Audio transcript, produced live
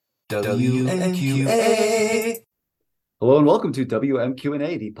WMQ&A. Hello and welcome to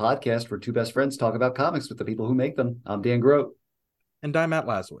WMQ&A, the podcast where two best friends talk about comics with the people who make them. I'm Dan Grote. And I'm Matt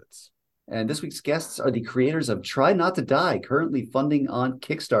Lazowitz. And this week's guests are the creators of Try Not to Die, currently funding on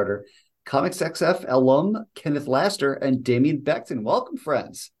Kickstarter, Comics XF alum Kenneth Laster and Damien Becton. Welcome,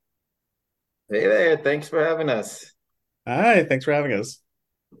 friends. Hey there, thanks for having us. Hi, thanks for having us.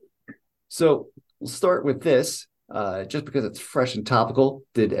 So we'll start with this, just because it's fresh and topical.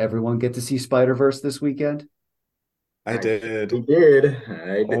 Did everyone get to see Spider-Verse this weekend? I did. We did.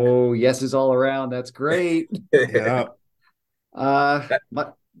 I did. Oh, yeses all around. That's great. Yeah.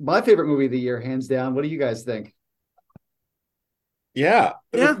 My favorite movie of the year, hands down. What do you guys think? Yeah.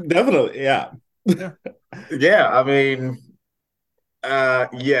 Definitely. Yeah. Yeah, I mean,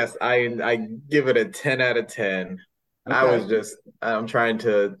 yes, I give it a 10 out of 10. Okay. I'm trying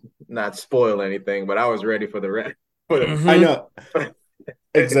to not spoil anything, but I was ready for the rest. I know.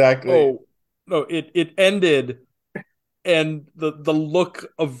 Exactly. Oh, no, it ended, and the look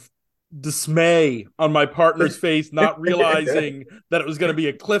of dismay on my partner's face, not realizing that it was going to be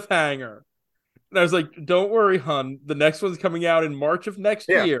a cliffhanger. And I was like, don't worry, hun. The next one's coming out in March of next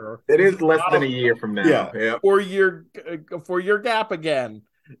Yeah, year. it is less than a year from now. Yeah. Yeah. 4 year gap again.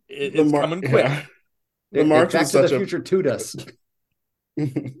 It's coming quick. Yeah. The March Back was to the such Future to us.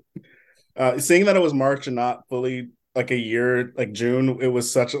 Seeing that it was March and not fully like a year, like June, it was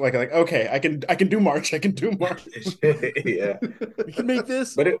such like okay, I can do March. I can do March. Yeah. We can make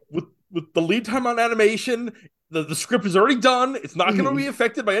this But with the lead time on animation. The script is already done. It's not going to be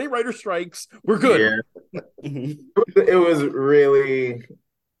affected by any writer strikes. We're good. Yeah. It was really,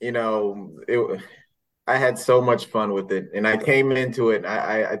 I had so much fun with it. And I came into it,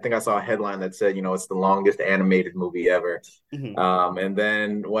 I think I saw a headline that said, it's the longest animated movie ever. And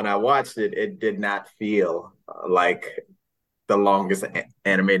then when I watched it, it did not feel like the longest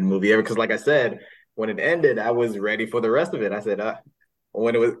animated movie ever. Because like I said, when it ended, I was ready for the rest of it. I said,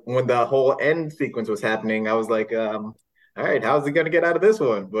 when the whole end sequence was happening, I was like, all right, how's he gonna get out of this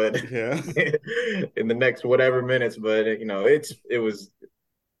one? But Yeah. in the next whatever minutes, but it was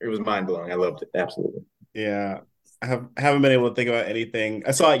mind blowing. I loved it absolutely. Yeah. Haven't been able to think about anything.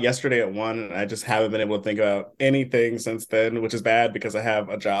 I saw it yesterday at 1, and I just haven't been able to think about anything since then, which is bad because I have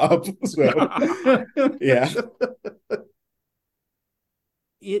a job. So yeah.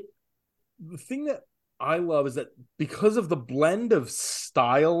 The thing that I love is that because of the blend of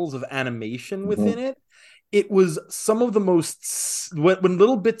styles of animation within it, it was some of the most, when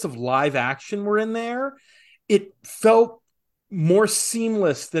little bits of live action were in there, it felt more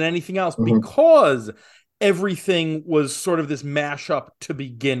seamless than anything else because everything was sort of this mashup to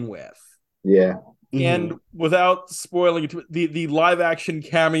begin with. Yeah. And without spoiling it, the live action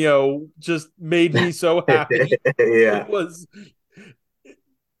cameo just made me so happy. Yeah.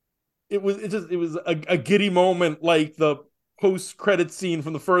 It was a giddy moment, like the post-credit scene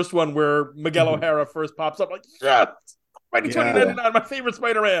from the first one where Miguel O'Hara first pops up, like, yes, 2099, my favorite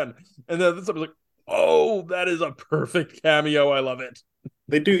Spider-Man. And then this was like, oh, that is a perfect cameo. I love it.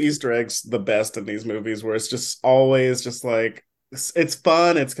 They do Easter eggs the best in these movies, where it's just always just like it's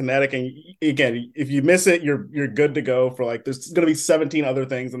fun, it's kinetic, and again, if you miss it, you're good to go for like there's going to be 17 other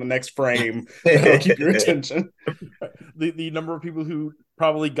things in the next frame that'll keep your attention. The number of people who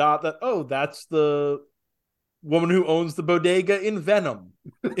probably got that, oh, that's the woman who owns the bodega in Venom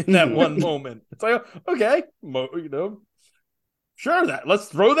in that one moment. It's like, okay, sure, let's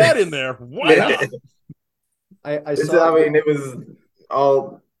throw that in there. Why not? I mean, it was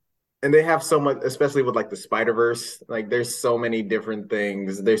all, and they have so much, especially with like the Spider-Verse. Like, there's so many different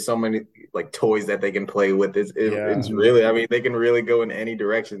things. There's so many like toys that they can play with. It's really, I mean, they can really go in any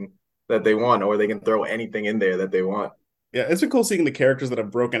direction that they want, or they can throw anything in there that they want. Yeah, it's been cool seeing the characters that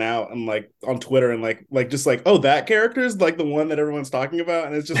have broken out and like on Twitter and like just like, oh, that character is like the one that everyone's talking about,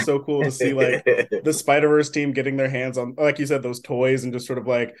 and it's just so cool to see like the Spider-Verse team getting their hands on, like you said, those toys, and just sort of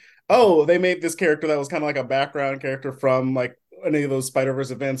like, oh, they made this character that was kind of like a background character from like any of those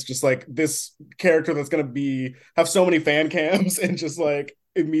Spider-Verse events, just like this character that's gonna have so many fan cams and just like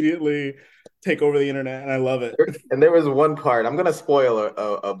immediately take over the internet, and I love it. And there was one part, I'm gonna spoil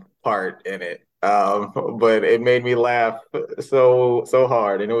a part in it. But it made me laugh so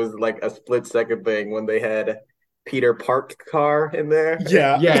hard, and it was like a split second thing when they had Peter parked car in there.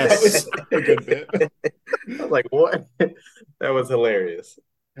 Yeah, yes, that was a good bit. I was like, what? That was hilarious.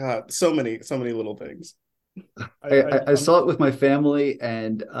 So many little things. I saw it with my family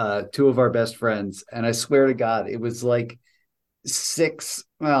and two of our best friends, and I swear to God, it was like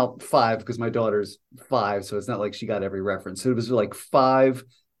 5, because my daughter's 5, so it's not like she got every reference. So it was like 5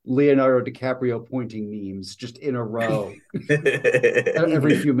 Leonardo DiCaprio pointing memes just in a row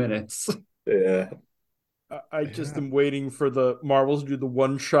every few minutes. Yeah. I just am waiting for the Marvels to do the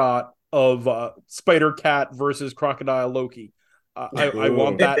one shot of Spider Cat versus Crocodile Loki. I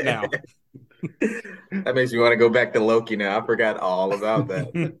want that now. That makes me want to go back to Loki now. I forgot all about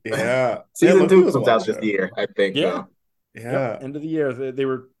that. Yeah. Season Loki 2 was a comes wild out this show. year, I think, Yeah. though. Yep. Yeah. End of the year. They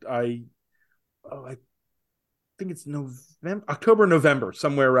were I think it's November, October, November,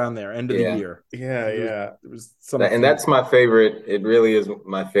 somewhere around there. End of the year. Yeah. There was something. And that's my favorite. It really is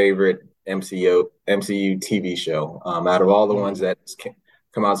my favorite MCU TV show. Out of all the ones that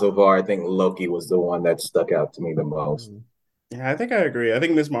come out so far, I think Loki was the one that stuck out to me the most. Yeah, I think I agree. I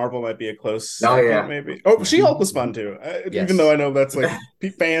think Miss Marvel might be a close Oh, second, yeah. maybe. Oh, She-Hulk was fun too. Yes. Even though I know that's like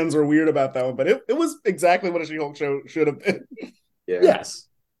fans are weird about that one, but it was exactly what a She-Hulk show should have been. Yeah. Yes.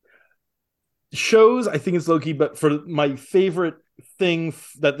 Shows, I think it's Loki, but for my favorite thing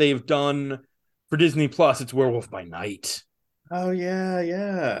that they've done for Disney Plus, it's Werewolf by Night. Oh yeah.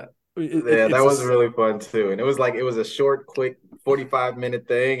 Yeah, that was really fun too. And it was a short, quick 45-minute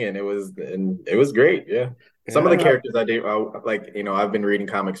thing, and it was great. Yeah. Some of the characters I like, I've been reading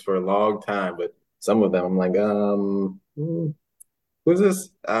comics for a long time, but some of them I'm like, who's this?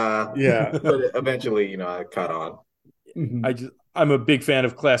 Yeah. But eventually, I caught on. I'm a big fan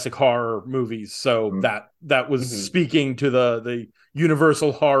of classic horror movies, so that was speaking to the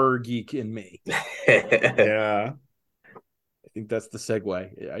universal horror geek in me. Yeah. I think that's the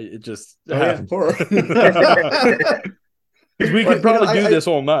segue. It just happened. Horror. Because we could probably do this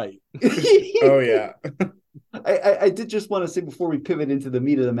all night. Oh yeah. I did just want to say before we pivot into the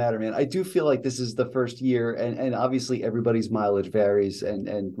meat of the matter, man, I do feel like this is the first year, and obviously everybody's mileage varies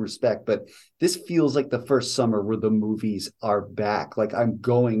and respect, but this feels like the first summer where the movies are back. Like I'm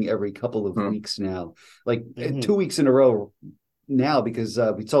going every couple of weeks now, like 2 weeks in a row now, because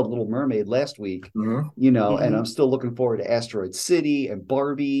we saw Little Mermaid last week, and I'm still looking forward to Asteroid City and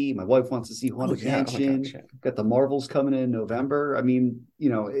Barbie. My wife wants to see Haunted Mansion. Got the Marvels coming in November. I mean,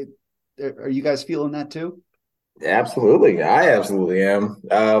 are you guys feeling that too? Absolutely. I absolutely am.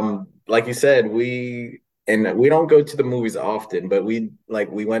 Like you said, we don't go to the movies often, but we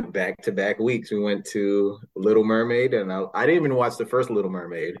went back to back weeks. We went to Little Mermaid, and I didn't even watch the first Little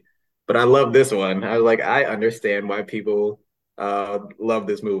Mermaid, but I love this one. I was like, I understand why people love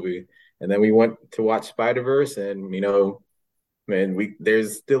this movie. And then we went to watch Spider-Verse, and man,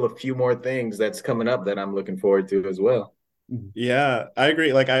 there's still a few more things that's coming up that I'm looking forward to as well. Yeah, I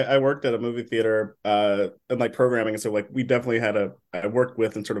agree. Like I worked at a movie theater and like programming, and so like we definitely I worked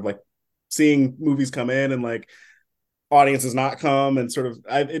with and sort of like seeing movies come in and like audiences not come, and sort of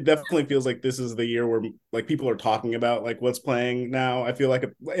it definitely feels like this is the year where like people are talking about like what's playing now. I feel like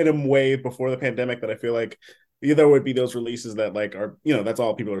in a way before the pandemic that I feel like there would be those releases that like are that's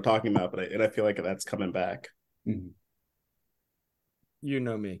all people are talking about, but I feel like that's coming back. You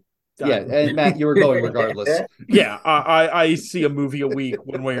know me. Yeah, and Matt, you were going regardless. Yeah, I see a movie a week,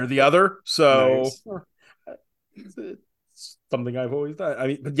 one way or the other. So it's something I've always done. I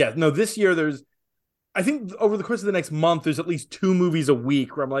mean, but yeah, no, this year I think over the course of the next month, there's at least 2 movies a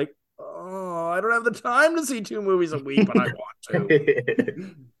week where I'm like, oh, I don't have the time to see 2 movies a week, but I want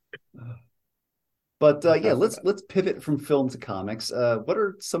to. But yeah, let's pivot from film to comics. What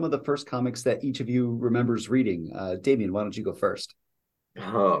are some of the first comics that each of you remembers reading? Damien, why don't you go first?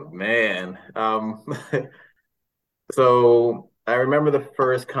 Oh man. So I remember the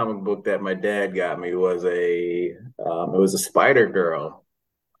first comic book that my dad got me was it was a Spider-Girl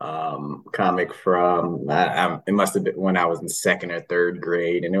comic from it must have been when I was in 2nd or 3rd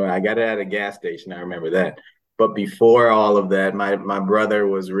grade, and I got it at a gas station. I remember that. But before all of that, my brother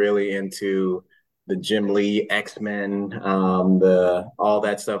was really into the Jim Lee X-Men, all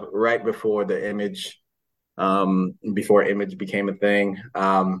that stuff right before the Image. Before Image became a thing.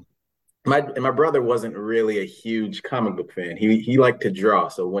 My brother wasn't really a huge comic book fan. He liked to draw,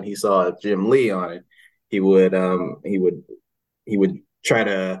 so when he saw Jim Lee on it, he would try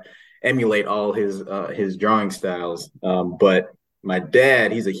to emulate all his drawing styles. But my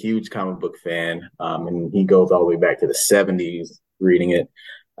dad, he's a huge comic book fan, and he goes all the way back to the 70s reading it.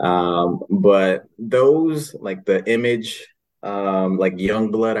 But those like the Image. Like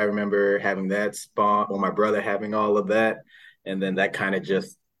Youngblood, I remember having that spawn, or my brother having all of that, and then that kind of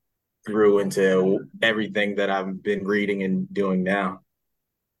just grew into everything that I've been reading and doing now.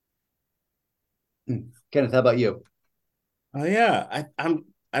 Kenneth, how about you? Yeah,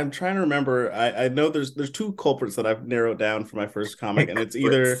 I'm trying to remember. I know there's 2 culprits that I've narrowed down for my first comic, and it's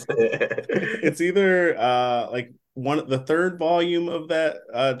either like the 3rd volume of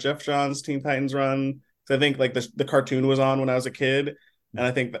that Jeff Johns Teen Titans run. I think like the cartoon was on when I was a kid, And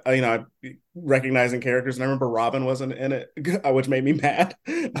I think that, you know, recognizing characters, and I remember Robin wasn't in it, which made me mad.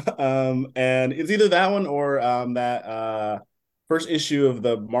 And it's either that one or that first issue of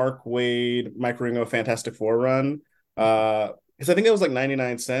the Mark Waid, Mike Ringo Fantastic Four run. Because I think it was like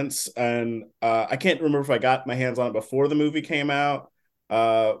 99 cents, and I can't remember if I got my hands on it before the movie came out,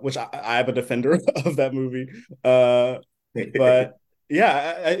 which I'm a defender of that movie. But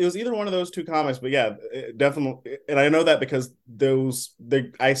yeah, it was either one of those two comics, but yeah, definitely. And I know that because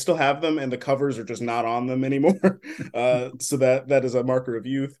I still have them, and the covers are just not on them anymore. So that is a marker of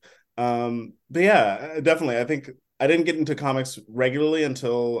youth. But yeah, definitely. I think I didn't get into comics regularly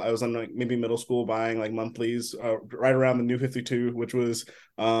until I was in like maybe middle school, buying like monthlies, right around the New 52, which was,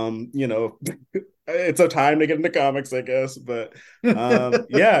 you know, it's a time to get into comics, I guess. But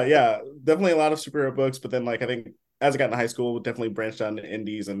yeah, definitely a lot of superhero books. But then like I think as I got into high school, definitely branched out into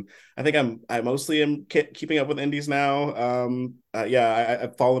indies, and I think I mostly am keeping up with indies now.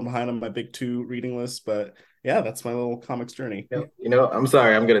 I've fallen behind on my big two reading list, but yeah, that's my little comics journey. You know, I'm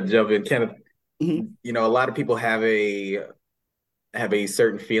sorry, I'm gonna jump in, Kenneth. Mhm. You know, a lot of people have a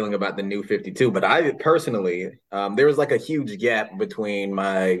certain feeling about the New 52, but I personally, there was like a huge gap between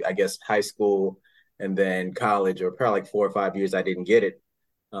my, I guess, high school and then college, or probably like 4 or 5 years I didn't get it,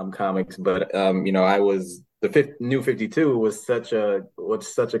 comics. But you know, New 52 was such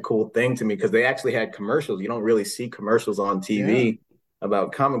a cool thing to me because they actually had commercials. You don't really see commercials on Yeah, TV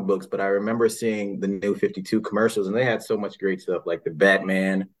about comic books, but I remember seeing the New 52 commercials, and they had so much great stuff like the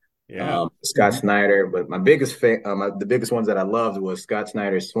Batman, yeah. Scott Snyder. But the biggest ones that I loved was Scott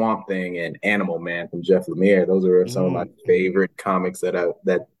Snyder's Swamp Thing and Animal Man from Jeff Lemire. Those are some of my Mm. favorite comics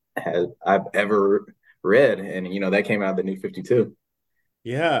I've ever read, and you know that came out of the New 52.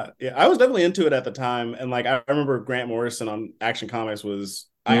 Yeah. I was definitely into it at the time, and like I remember Grant Morrison on Action Comics was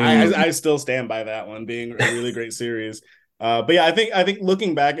Mm. I still stand by that one being a really great series. But yeah, I think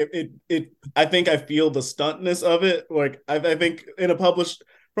looking back, I think I feel the stuntness of it. Like I think in a published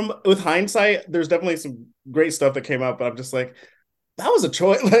from with hindsight, there's definitely some great stuff that came out, but I'm just like that was a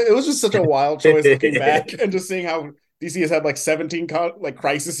choice. It was just such a wild choice looking back and just seeing how DC has had like 17 like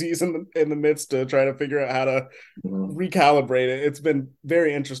crises in the midst to try to figure out how to Mhm. recalibrate it. It's been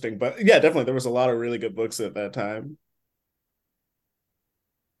very interesting, but yeah, definitely there was a lot of really good books at that time.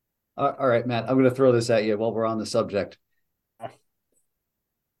 All right, Matt, I'm going to throw this at you while we're on the subject.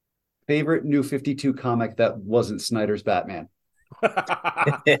 Favorite New 52 comic that wasn't Snyder's Batman?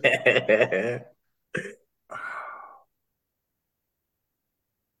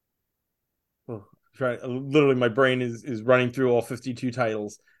 Oh, literally, my brain is running through all 52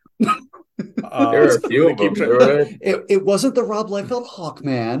 titles. There are It's a easy few to of keep them. track. It wasn't the Rob Liefeld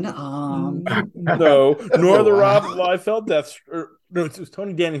Hawkman. No, nor the Rob Wow. Liefeld Death. No, it was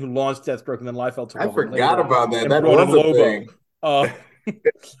Tony Danny who launched Deathstroke, and then Liefeld took I over forgot later about that. and That brought in was a Lobo. thing. Uh,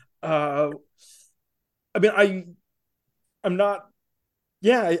 uh, I mean, I'm not.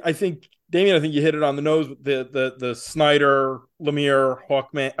 Yeah, I think Damien. I think you hit it on the nose with the Snyder, Lemire,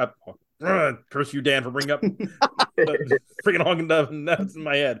 Hawkman. Curse you, Dan, for bringing up freaking Hawkman. That's in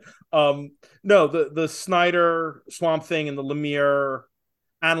my head. No, the Snyder Swamp Thing and the Lemire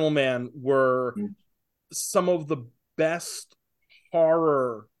Animal Man were some of the best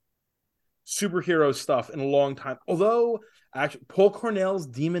horror superhero stuff in a long time. Although, actually, Paul Cornell's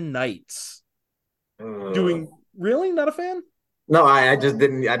Demon Knights Uh, doing really not a fan. no, I just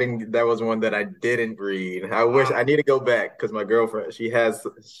didn't. I didn't. That was one that I didn't read. I wish I need to go back because my girlfriend she has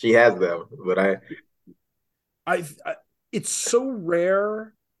them, but I it's so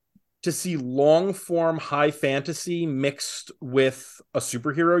rare to see long form high fantasy mixed with a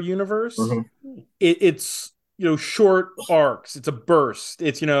superhero universe. Mhm. It's short arcs. It's a burst.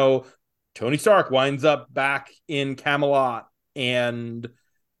 It's Tony Stark winds up back in Camelot and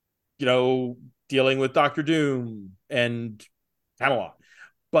dealing with Doctor Doom and Camelot.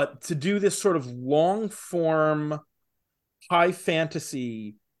 But to do this sort of long form high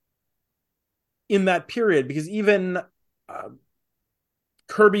fantasy in that period, because even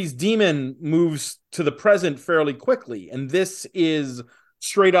Kirby's Demon moves to the present fairly quickly, and this is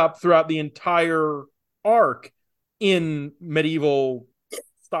straight up throughout the entire arc in medieval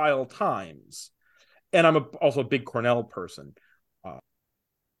style times. And I'm also a big Cornell person.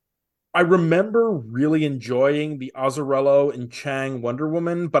 I remember really enjoying the Azzarello and Chang Wonder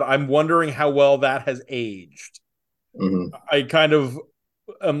Woman, but I'm wondering how well that has aged. Mhm. I kind of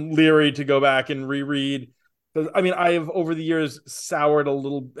am leery to go back and reread, because I mean I have over the years soured a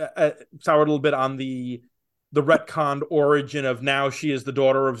little bit on the retconned origin of now she is the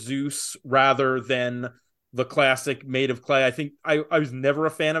daughter of Zeus rather than the classic made of clay. I think I was never a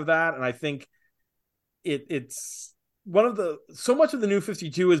fan of that, and I think it's so much of the New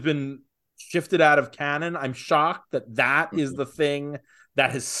 52 has been shifted out of canon. I'm shocked that is the thing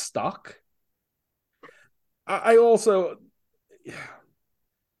that has stuck. I also,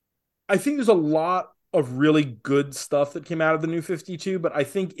 I think there's a lot of really good stuff that came out of the New 52, but I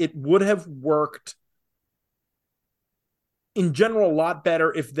think it would have worked in general a lot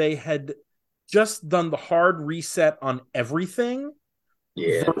better if they had just done the hard reset on everything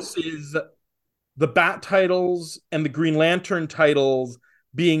versus the Bat titles and the Green Lantern titles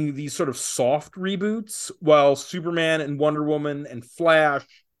being these sort of soft reboots, while Superman and Wonder Woman and Flash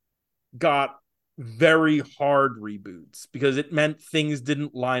got very hard reboots because it meant things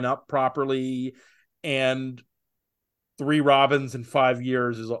didn't line up properly, and 4 Robins in 5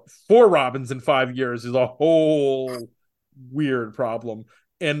 years is a whole weird problem.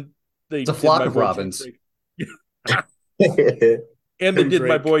 And it's a flock of Robins. And they did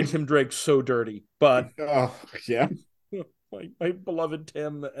my boy Tim Drake so dirty, but yeah, my beloved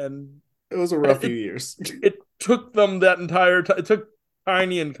Tim, and it was a rough few years. It took them that entire time. It took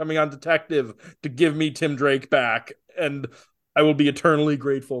Tynion coming on Detective to give me Tim Drake back, and I will be eternally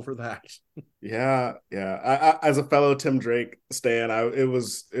grateful for that. Yeah. I as a fellow Tim Drake stan, it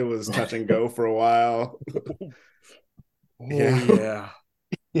was touch and go for a while. Yeah.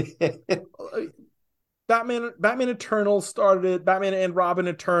 Batman Eternal started, Batman and Robin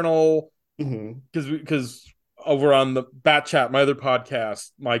Eternal, because over on the Bat Chat, my other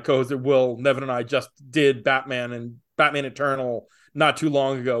podcast, my co-host Will, Nevin, and I just did Batman Eternal not too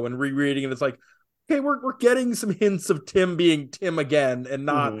long ago, and rereading it, it's like, okay, we're getting some hints of Tim being Tim again, and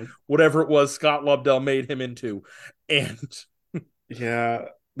not whatever it was Scott Lobdell made him into. And yeah,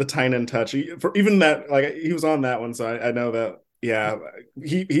 the Tynion touch, for even that, like, he was on that one, so I know that. Yeah,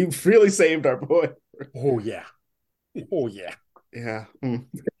 he really saved our boy. Oh yeah. Yeah.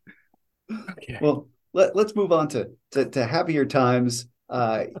 Okay. Well, let's move on to happier times.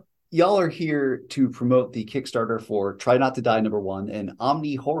 Y'all are here to promote the Kickstarter for Try Not to Die #1, an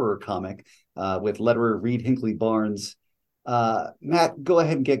omni-horror comic with letterer Reed Hinckley Barnes. Matt, go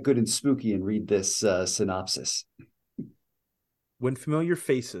ahead and get good and spooky and read this synopsis. When familiar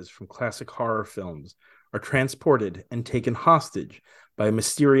faces from classic horror films are transported and taken hostage by a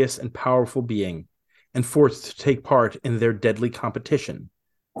mysterious and powerful being and forced to take part in their deadly competition,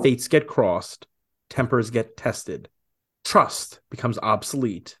 fates get crossed, tempers get tested, trust becomes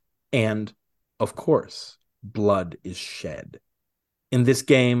obsolete, and, of course, blood is shed. In this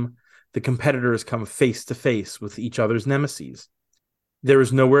game, the competitors come face to face with each other's nemeses. There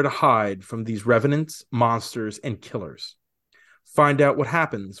is nowhere to hide from these revenants, monsters, and killers. Find out what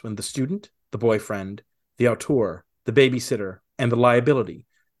happens when the student, the boyfriend, the auteur, the babysitter, and the liability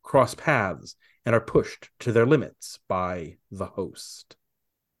cross paths and are pushed to their limits by the host.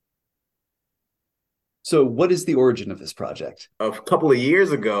 So what is the origin of this project? A couple of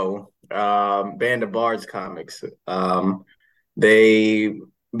years ago, Band of Bards Comics, they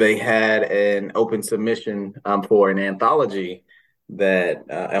had an open submission for an anthology, that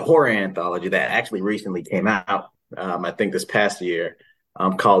a horror anthology that actually recently came out, I think this past year,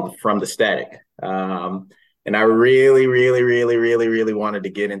 called From the Static. And I really, really, really, really, really wanted to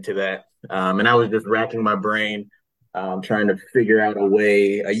get into that. And I was just racking my brain, trying to figure out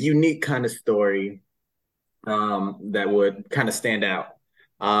a unique kind of story that would kind of stand out.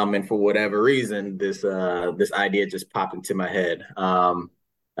 And for whatever reason, this idea just popped into my head.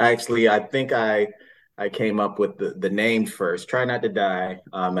 Actually, I think I came up with the name first, Try Not to Die.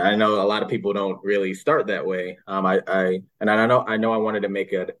 I know a lot of people don't really start that way. I know I wanted to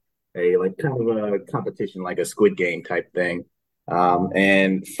make a like kind of a competition, like a Squid Game type thing.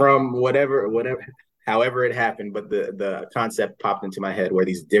 And from however it happened, but the concept popped into my head where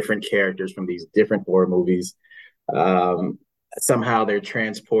these different characters from these different horror movies, somehow they're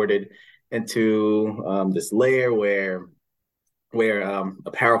transported into this layer where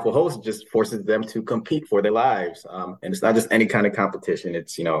a powerful host just forces them to compete for their lives. And it's not just any kind of competition.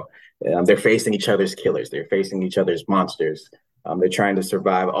 It's, they're facing each other's killers. They're facing each other's monsters. They're trying to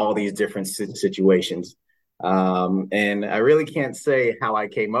survive all these different situations. And I really can't say how I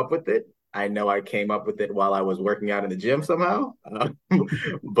came up with it. I know I came up with it while I was working out in the gym somehow.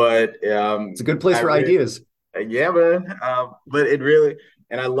 But it's a good place for ideas. Yeah, man. But it really,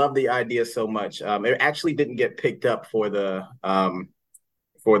 and I love the idea so much. It actually didn't get picked up for the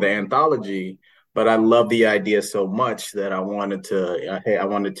anthology, but I love the idea so much that I wanted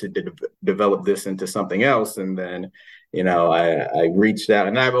to develop this into something else. And then, I reached out,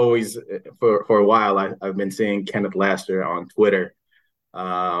 and I've always, for a while, I've been seeing Kenneth Laster on Twitter.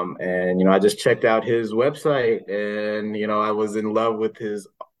 And I just checked out his website, and I was in love with his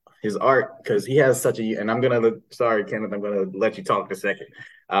his art, because he has such a, and I'm gonna, sorry Kenneth, I'm gonna let you talk in a second,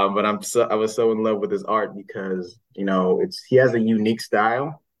 but I was so in love with his art because he has a unique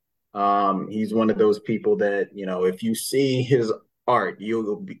style. He's one of those people that if you see his art,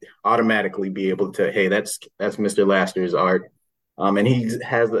 automatically be able to, hey, that's Mr. Laster's art. And he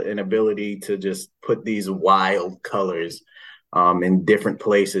has an ability to just put these wild colors in different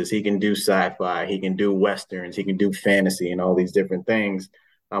places. He can do sci-fi, he can do westerns, he can do fantasy, and all these different things.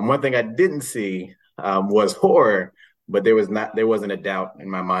 One thing I didn't see was horror, but there wasn't a doubt in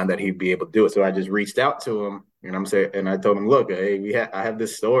my mind that he'd be able to do it. So I just reached out to him, and I told him, look, hey, I have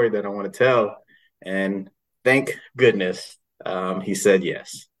this story that I want to tell, and thank goodness he said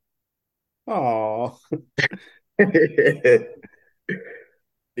yes. Oh.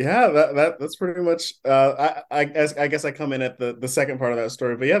 Yeah, that's pretty much. I guess I come in at the second part of that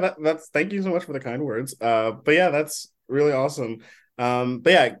story, but yeah, that's thank you so much for the kind words. But yeah, that's really awesome. But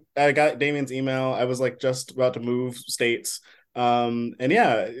yeah, I got Damien's email. I was like just about to move states. And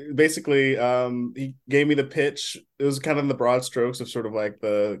yeah, basically, he gave me the pitch. It was kind of in the broad strokes of sort of like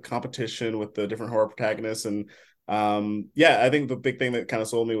the competition with the different horror protagonists, and yeah, I think the big thing that kind of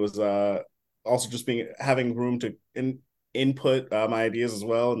sold me was also just having room to input my ideas as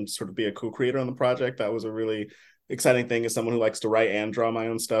well and sort of be a co-creator on the project. That was a really exciting thing as someone who likes to write and draw my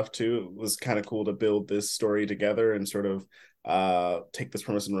own stuff too. It was kind of cool to build this story together and sort of take this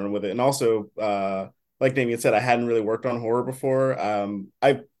premise and run with it. And also like Damien said, I hadn't really worked on horror before.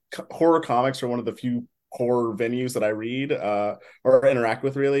 Horror comics are one of the few horror venues that I read or interact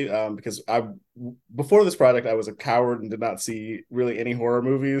with really, because before this project I was a coward and did not see really any horror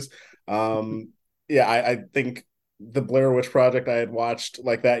movies. Yeah, I think the Blair Witch Project I had watched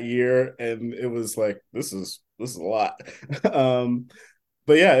like that year, and it was like this is a lot.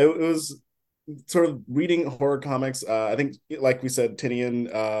 But yeah, it was sort of reading horror comics. I think, like we said,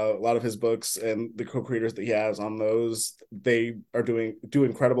 Tinian, a lot of his books and the co-creators that he has on those, they are do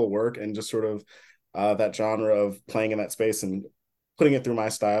incredible work, and just sort of that genre of playing in that space and putting it through my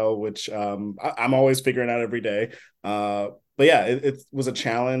style, which I'm always figuring out every day. But yeah, it was a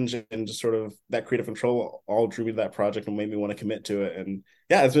challenge, and just sort of that creative control all drew me to that project and made me want to commit to it. And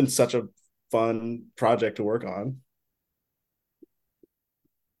yeah, it's been such a fun project to work on.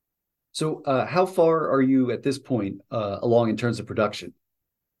 So how far are you at this point along in terms of production?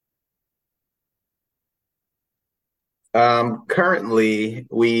 Currently,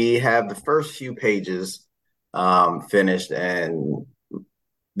 we have the first few pages finished, and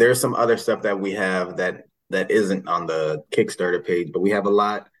there's some other stuff that we have that isn't on the Kickstarter page, but we have a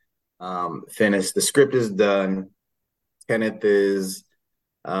lot finished. The script is done. Kenneth is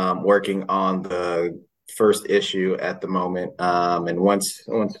working on the first issue at the moment, and once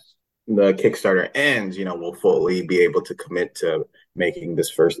the Kickstarter ends, we'll fully be able to commit to making this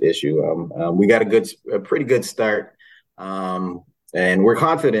first issue. We got a pretty good start, and we're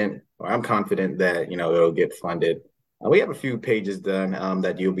confident, or I'm confident that it'll get funded. We have a few pages done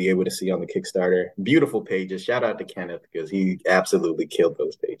that you'll be able to see on the Kickstarter. Beautiful pages. Shout out to Kenneth because he absolutely killed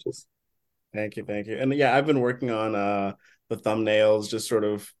those pages. Thank you. And yeah, I've been working on the thumbnails, just sort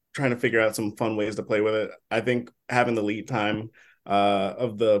of trying to figure out some fun ways to play with it. I think having the lead time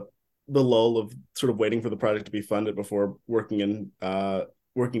of the lull of sort of waiting for the project to be funded before working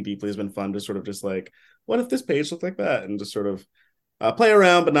deeply has been fun. To sort of just like, what if this page looked like that, and just sort of play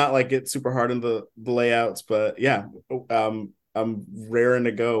around, but not like get super hard into the layouts. But yeah, I'm raring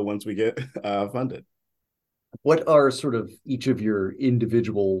to go once we get funded. What are sort of each of your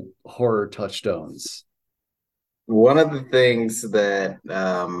individual horror touchstones? One of the things that,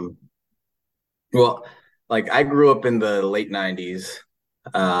 well, like I grew up in the late 90s.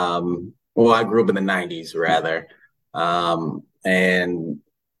 Well, I grew up in the 90s rather. And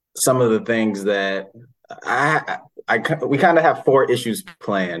some of the things that we kind of have 4 issues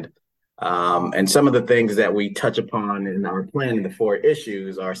planned. And some of the things that we touch upon in our plan in the 4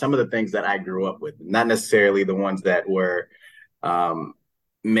 issues are some of the things that I grew up with, not necessarily the ones that were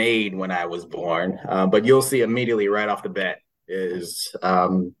made when I was born. But you'll see immediately right off the bat is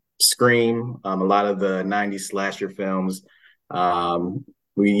Scream, a lot of the 90s slasher films.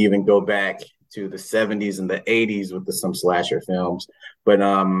 We even go back to the 70s and the 80s with some slasher films. But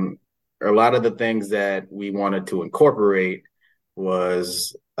a lot of the things that we wanted to incorporate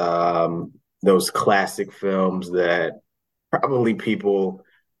was those classic films that probably people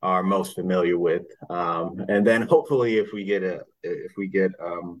are most familiar with. And then hopefully if we're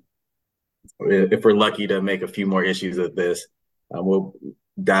lucky to make a few more issues of this, we'll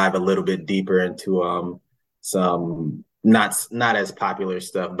dive a little bit deeper into some not as popular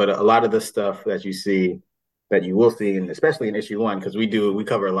stuff, but a lot of the stuff that you see that you will see, and especially in issue one, because we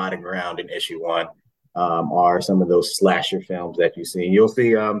cover a lot of ground in issue one, are some of those slasher films that you see. You'll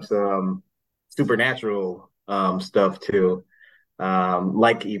see some supernatural stuff too,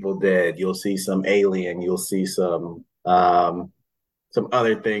 like Evil Dead. You'll see some Alien. You'll see some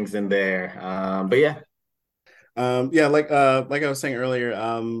other things in there. But yeah. Yeah, like I was saying earlier,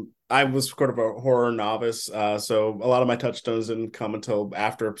 I was sort of a horror novice, so a lot of my touchstones didn't come until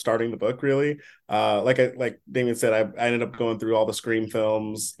after starting the book, really. Like Damien said, I ended up going through all the Scream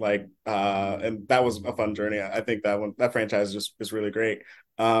films, and that was a fun journey. I think that franchise just is really great.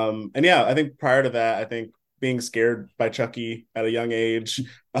 And yeah, I think prior to that, I think being scared by Chucky at a young age,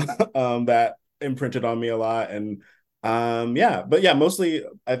 that imprinted on me a lot. And yeah, but yeah, mostly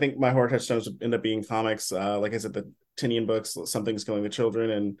I think my horror touchstones end up being comics. Like I said, the Tinian books, Something's Killing the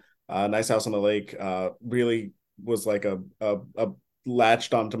Children, and Nice House on the Lake really was like a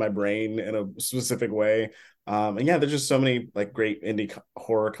latched onto my brain in a specific way. And yeah, there's just so many like great indie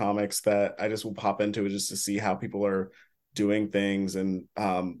horror comics that I just will pop into just to see how people are doing things. And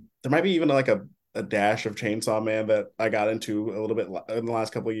there might be even like a dash of Chainsaw Man that I got into a little bit in the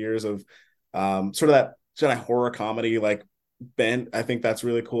last couple of years of sort of that kind of horror comedy like bent. I think that's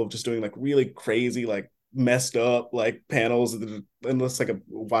really cool, of just doing like really crazy, like messed up like panels and it's like a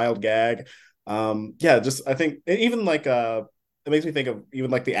wild gag. Yeah, just I think even like it makes me think of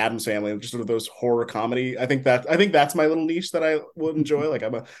even like the Addams Family, just sort of those horror comedy. I think that's my little niche that I would enjoy. Like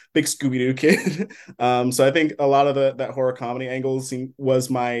I'm a big Scooby-Doo kid. So I think a lot of that horror comedy angle was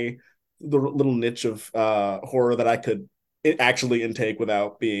the little niche of horror that I could actually intake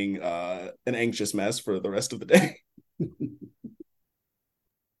without being an anxious mess for the rest of the day.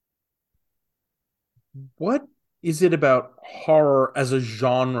 What is it about horror as a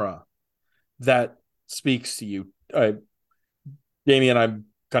genre that speaks to you? Damien, I'm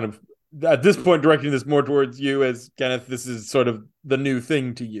kind of at this point directing this more towards you, as Kenneth, this is sort of the new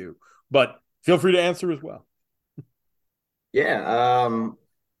thing to you, but feel free to answer as well. Yeah,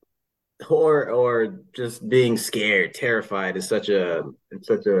 horror or just being scared, terrified is such a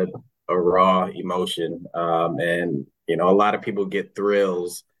raw emotion. And a lot of people get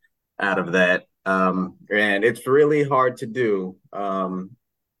thrills out of that. And it's really hard to do,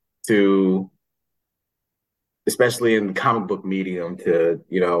 to especially in the comic book medium, to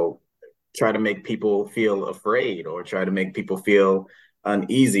try to make people feel afraid or try to make people feel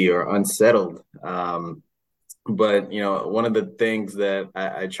uneasy or unsettled. But one of the things that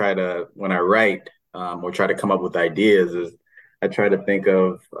I try to, when I write, or try to come up with ideas, is I try to think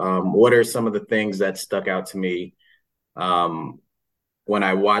of what are some of the things that stuck out to me when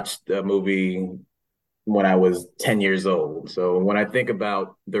I watched a movie when I was 10 years old. So when I think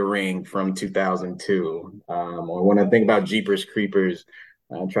about The Ring from 2002, or when I think about Jeepers Creepers,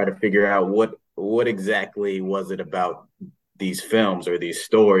 I try to figure out what exactly was it about these films or these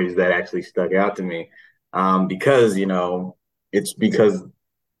stories that actually stuck out to me. Because it's because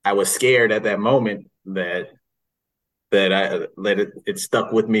I was scared at that moment that it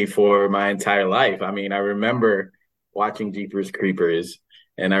stuck with me for my entire life. I mean, I remember watching Jeepers Creepers,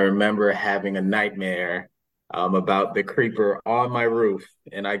 and I remember having a nightmare about the creeper on my roof,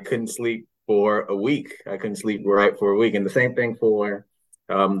 and I couldn't sleep for a week. I couldn't sleep right for a week, and the same thing for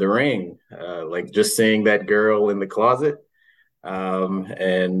The Ring. Like just seeing that girl in the closet,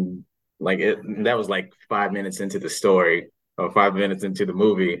 and like that was like 5 minutes into the story or 5 minutes into the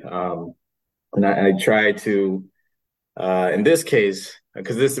movie. And I try to, in this case,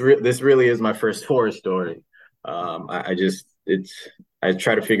 because this really is my first horror story. I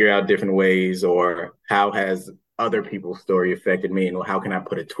try to figure out different ways, or how has other people's story affected me, and how can I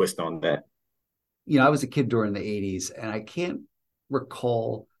put a twist on that? I was a kid during the 80s, and I can't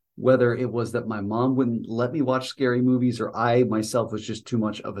recall whether it was that my mom wouldn't let me watch scary movies or I myself was just too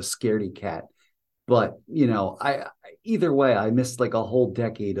much of a scaredy cat. But, I either way, I missed like a whole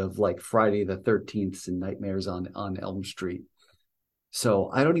decade of like Friday the 13th and Nightmares on Elm Street. So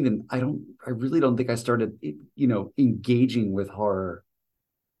I really don't think I started, engaging with horror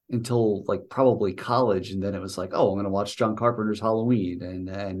until like probably college. And then it was like, oh, I'm going to watch John Carpenter's Halloween. And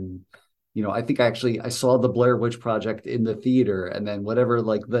I think I saw the Blair Witch Project in the theater, and then whatever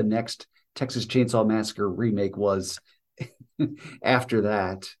like the next Texas Chainsaw Massacre remake was after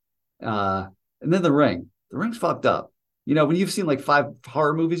that. And then The Ring. The Ring's fucked up. When you've seen like 5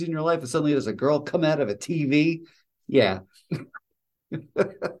 horror movies in your life and suddenly there's a girl come out of a TV. Yeah.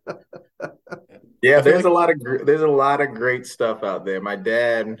 Yeah, there's a lot of great stuff out there. My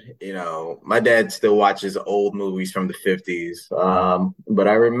dad still watches old movies from the 50s. But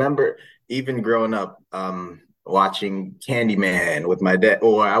I remember even growing up, watching Candyman with my dad,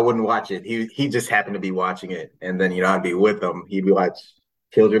 or I wouldn't watch it. He just happened to be watching it, and then I'd be with him. He'd watch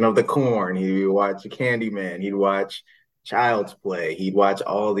Children of the Corn. He'd watch Candyman. He'd watch Child's Play. He'd watch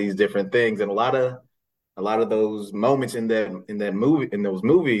all these different things, and a lot of those moments in those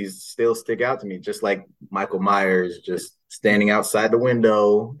movies still stick out to me, just like Michael Myers just standing outside the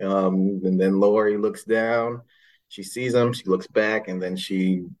window, and then Laurie looks down, she sees him, she looks back, and then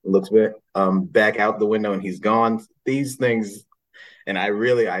she looks back out the window, and he's gone. These things, and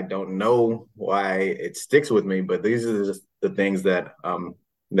I don't know why it sticks with me, but these are just the things that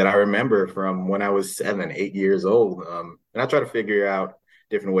I remember from when I was 7, 8 years old, and I try to figure out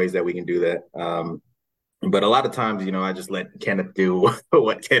different ways that we can do that. But a lot of times, I just let Kenneth do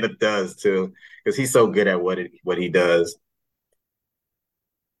what Kenneth does too, because he's so good at what he does.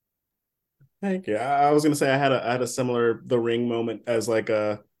 Thank you. I was gonna say I had a similar The Ring moment as like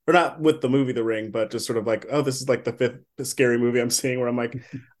a or not with the movie The Ring, but just sort of like, oh, this is like the fifth scary movie I'm seeing where I'm like,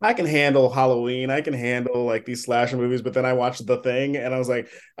 I can handle Halloween, I can handle like these slasher movies, but then I watched The Thing and I was like,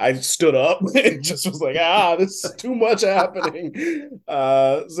 I stood up and just was like, this is too much happening.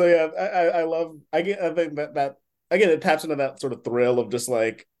 So yeah, I think that again it taps into that sort of thrill of just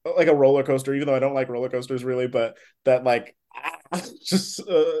like a roller coaster, even though I don't like roller coasters really, but that like just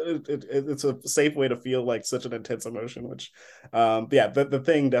it's a safe way to feel like such an intense emotion, which yeah, the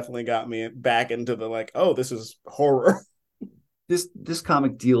Thing definitely got me back into the like, oh, this is horror. This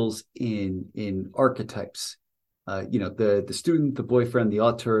comic deals in archetypes, the student, the boyfriend, the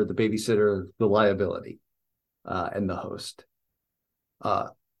auteur, the babysitter, the liability, and the host.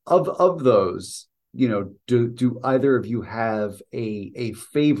 Of those, do either of you have a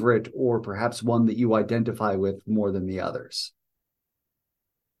favorite, or perhaps one that you identify with more than the others?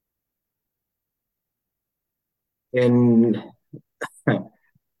 And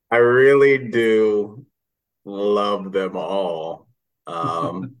I really do love them all.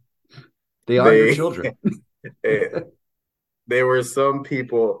 They are your They children. there were some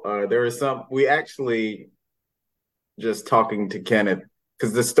people. There were some. We actually just talking to Kenneth,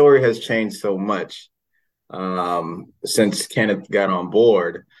 because the story has changed so much since Kenneth got on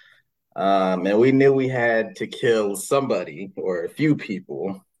board. And we knew we had to kill somebody or a few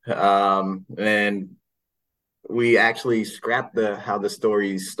people. And we actually scrapped how the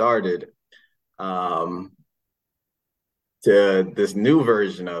story started um, to this new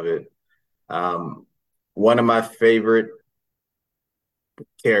version of it. One of my favorite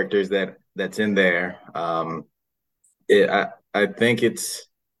characters that's in there. I think it's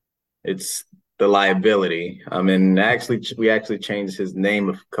the liability. And actually, we actually changed his name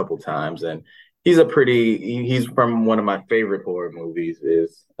a couple times, and he's from one of my favorite horror movies,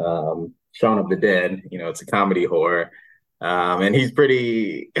 is Shaun of the Dead. It's a comedy horror. And he's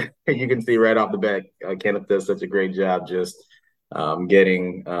pretty, you can see right off the bat, Kenneth does such a great job just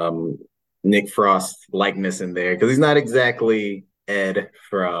getting Nick Frost likeness in there, because he's not exactly Ed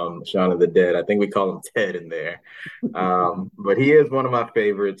from Shaun of the Dead. I think we call him Ted in there. But he is one of my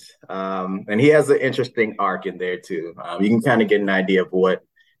favorites. And he has an interesting arc in there too. You can kind of get an idea of what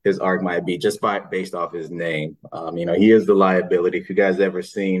his arc might be just based off his name. He is the liability. If you guys ever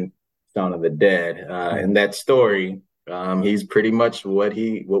seen Shaun of the Dead, in that story, he's pretty much what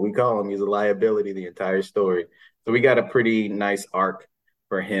we call him. He's a liability the entire story. So we got a pretty nice arc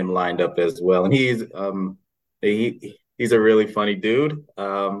for him lined up as well. And he's a really funny dude.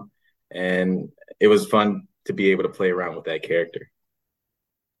 And it was fun to be able to play around with that character.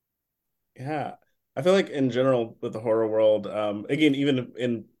 Yeah, I feel like in general with the horror world, again, even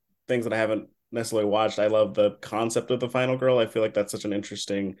in things that I haven't necessarily watched, I love the concept of the final girl. I feel like that's such an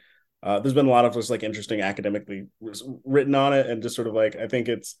interesting. There's been a lot of just like interesting academically written on it, and just sort of like I think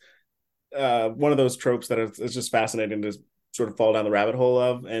it's one of those tropes that it's just fascinating to sort of fall down the rabbit hole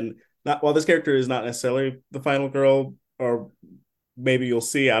of. And not while this character is not necessarily the final girl, or maybe you'll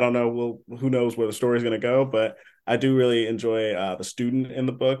see. I don't know. Who knows where the story is going to go, but I do really enjoy the student in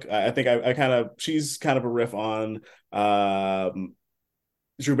the book. I think I kind of she's kind of a riff on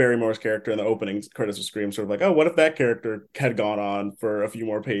Drew Barrymore's character in the opening credits of Scream, sort of like, oh, what if that character had gone on for a few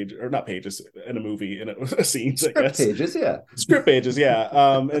more pages, or not pages in a movie, in a scenes, I guess. Pages, yeah. Script pages,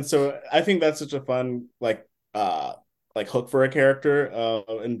 yeah. And so I think that's such a fun like hook for a character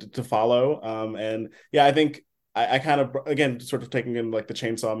and to follow. And yeah, I think I kind of again sort of taking in like the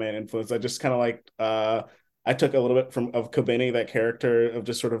Chainsaw Man influence. I just kind of like I took a little bit of Kobeni, that character of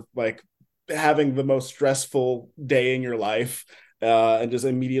just sort of like having the most stressful day in your life. And just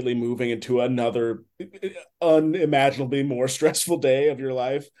immediately moving into another unimaginably more stressful day of your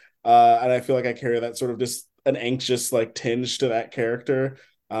life. And I feel like I carry that sort of just an anxious like tinge to that character.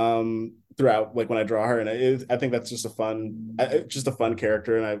 throughout, like when I draw her, and I think that's just a fun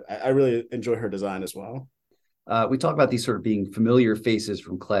character, and I really enjoy her design as well. We talk about these sort of being familiar faces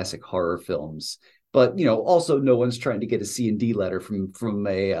from classic horror films, but also no one's trying to get a C&D letter from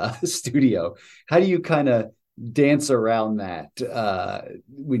a studio. How do you kind of dance around that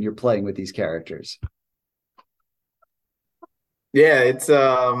when you're playing with these characters? Yeah, it's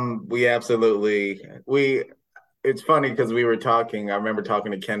it's funny because we were talking. I remember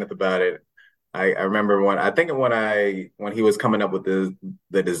talking to Kenneth about it. I remember when he was coming up with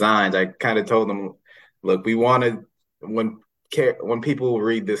the designs, I kind of told him, look, when when people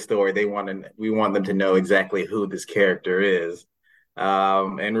read this story, we want them to know exactly who this character is.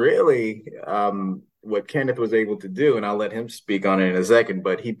 And really, what Kenneth was able to do, and I'll let him speak on it in a second,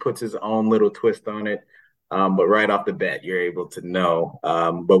 but he puts his own little twist on it. But right off the bat, you're able to know.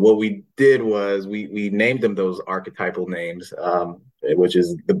 But what we did was we named them those archetypal names, which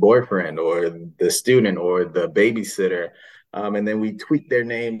is the boyfriend or the student or the babysitter. And then we tweaked their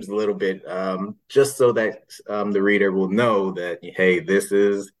names a little bit, just so that the reader will know that, hey, this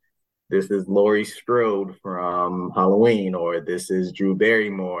is Laurie Strode from Halloween, or this is Drew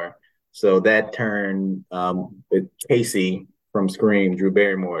Barrymore. So that turned Casey from Scream, Drew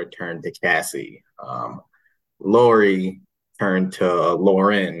Barrymore turned to Cassie. Laurie turned to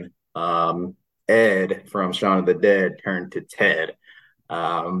Lauren. Ed from Shaun of the Dead turned to Ted.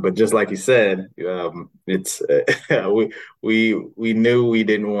 But just like you said, it's we knew we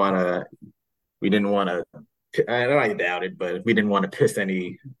didn't want to. I doubt it, but we didn't want to piss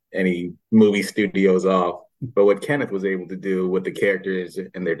any movie studios off. But what Kenneth was able to do with the characters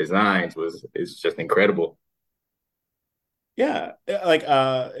and their designs is just incredible. Yeah, like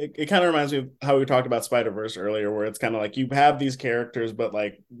it kind of reminds me of how we talked about Spider-Verse earlier, where it's kind of like you have these characters, but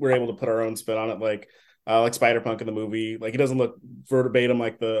like we're able to put our own spin on it. Like Spider-Punk in the movie, like he doesn't look verbatim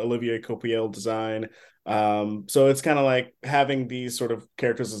like the Olivier Coipel design. So it's kind of like having these sort of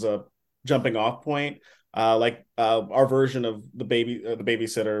characters as a jumping off point. Our version of the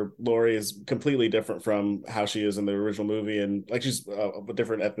babysitter Laurie is completely different from how she is in the original movie, and like she's of a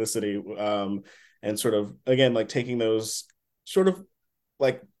different ethnicity. And sort of again like taking those sort of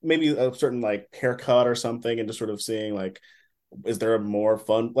like maybe a certain like haircut or something, and just sort of seeing like, is there a more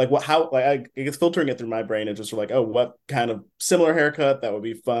fun like what how like I it's filtering it through my brain and just sort of like, oh, what kind of similar haircut that would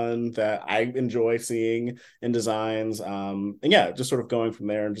be fun that I enjoy seeing in designs. And yeah, just sort of going from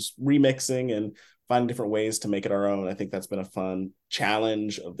there and just remixing and finding different ways to make it our own. I think that's been a fun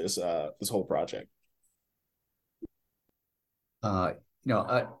challenge of this whole project. Uh, you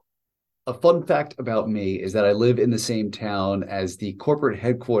know, a fun fact about me is that I live in the same town as the corporate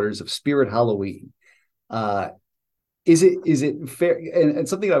headquarters of Spirit Halloween. Uh, is it fair? And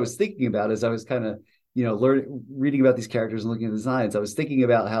something I was thinking about as I was kind of reading about these characters and looking at the designs, I was thinking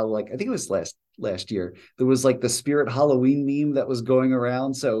about how, like, I think it was last year, there was like the Spirit Halloween meme that was going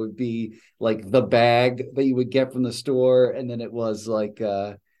around. So it would be like the bag that you would get from the store, and then it was like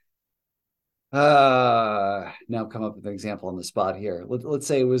now come up with an example on the spot here. Let's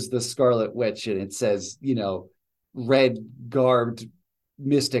say it was the Scarlet Witch and it says, red garbed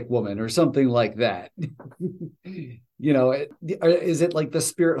mystic woman or something like that. Is it like the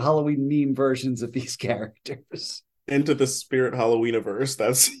Spirit Halloween meme versions of these characters? Into the Spirit Halloweeniverse.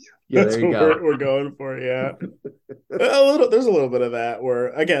 That's Yeah, that's there you what go. we're going for. Yeah, there's a little bit of that where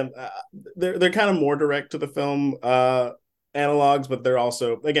again, they're kind of more direct to the film analogs, but they're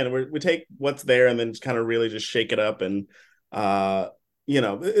also again we take what's there and then just kind of really just shake it up, and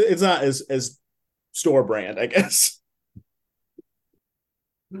it's not as store brand, I guess.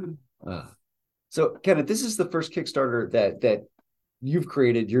 So Kenneth, this is the first Kickstarter that you've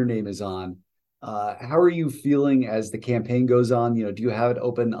created, your name is on. How are you feeling as the campaign goes on? Do you have it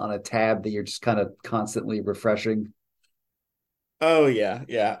open on a tab that you're just kind of constantly refreshing? Oh yeah,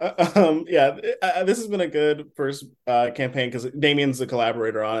 yeah, yeah. This has been a good first campaign because Damien's a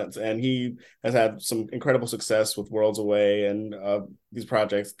collaborator on it, and he has had some incredible success with Worlds Away and these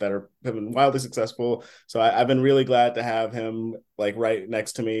projects that have been wildly successful. So I've been really glad to have him like right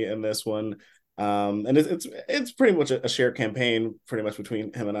next to me in this one. And it's pretty much a shared campaign, pretty much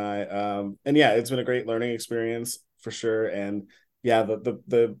between him and I. And yeah, it's been a great learning experience for sure. And yeah,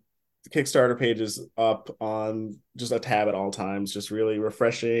 the Kickstarter page is up on just a tab at all times, just really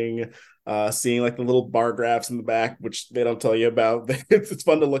refreshing. Seeing like the little bar graphs in the back, which they don't tell you about. It's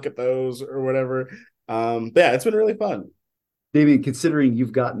fun to look at those or whatever. But yeah, it's been really fun. Damien, considering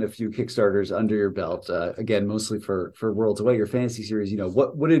you've gotten a few Kickstarters under your belt, again, mostly for Worlds Away, your fantasy series,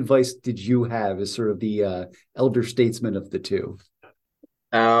 what advice did you have as sort of the elder statesman of the two?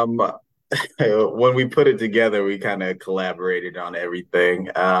 Um, when we put it together, we kind of collaborated on everything.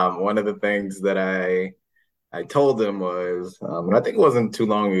 One of the things that I told them was, and I think it wasn't too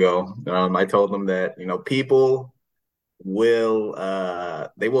long ago, I told them that, people will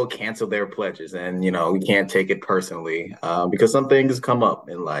they will cancel their pledges, and we can't take it personally, because some things come up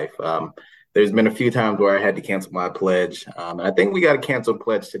in life. There's been a few times where I had to cancel my pledge. And I think we got a canceled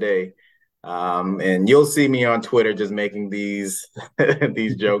pledge today. And you'll see me on Twitter just making these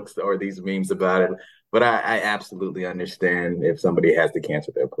these jokes or these memes about it. But I absolutely understand if somebody has to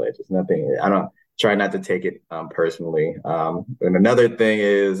cancel their pledge. It's nothing. I don't try not to take it personally. And another thing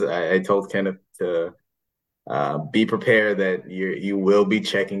is, I told Kenneth to be prepared that you will be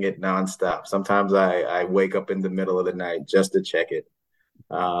checking it nonstop. Sometimes I wake up in the middle of the night just to check it.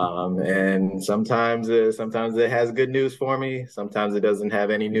 And sometimes it has good news for me. Sometimes it doesn't have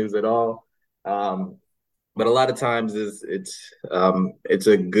any news at all. But a lot of times it's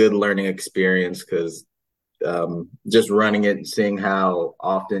a good learning experience, because just running it and seeing how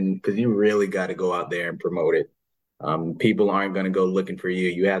often, because you really got to go out there and promote it. People aren't going to go looking for you.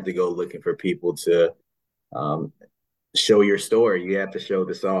 You have to go looking for people to um, show your story. You have to show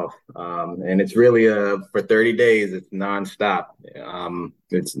this off. And it's really for 30 days, it's nonstop.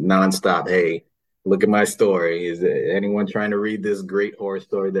 It's nonstop. Hey, look at my story. Is anyone trying to read this great horror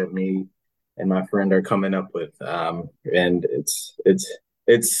story that me and my friend are coming up with? And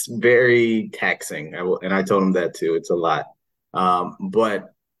it's very taxing. And I told him that too. It's a lot.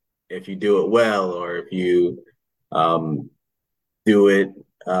 But if you do it well, or if you do it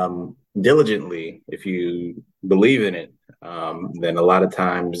diligently, if you believe in it, then a lot of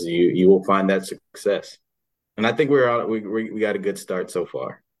times you will find that success. And I think we got a good start so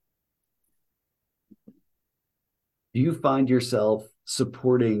far. Do you find yourself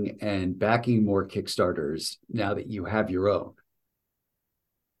supporting and backing more Kickstarters now that you have your own?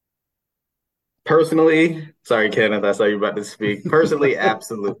 Personally, sorry, Kenneth, I saw you about to speak. Personally,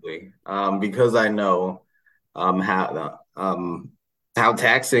 absolutely, because I know how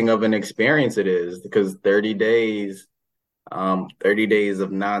taxing of an experience it is, because 30 days, 30 days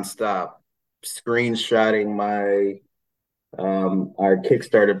of nonstop screenshotting our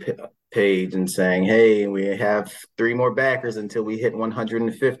Kickstarter page and saying, hey, we have 3 more backers until we hit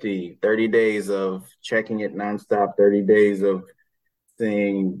 150, 30 days of checking it nonstop, 30 days of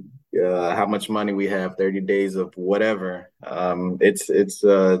seeing how much money we have, 30 days of whatever. It's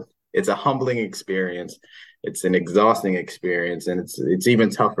a humbling experience. It's an exhausting experience, and it's even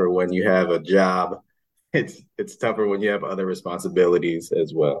tougher when you have a job. It's tougher when you have other responsibilities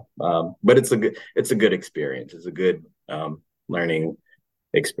as well. But it's a good experience. It's a good learning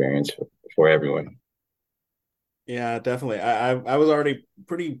experience for everyone. Yeah, definitely. I was already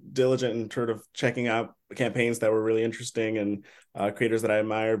pretty diligent in sort of checking out campaigns that were really interesting, and creators that I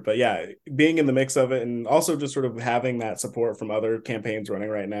admired. But yeah, being in the mix of it, and also just sort of having that support from other campaigns running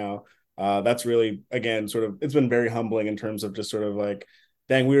right now, that's really, again, sort of, it's been very humbling in terms of just sort of like,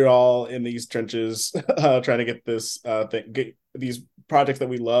 dang, we were all in these trenches trying to get this get these projects that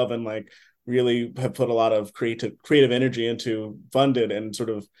we love and like really have put a lot of creative energy into funded, and sort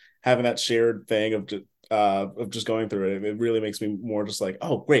of having that shared thing of just going through it. It really makes me more just like,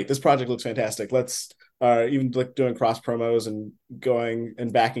 oh, great, this project looks fantastic. Let's even like doing cross promos and going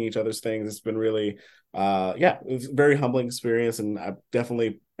and backing each other's things. It's been really, it's a very humbling experience, and I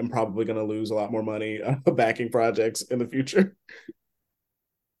definitely am probably going to lose a lot more money backing projects in the future.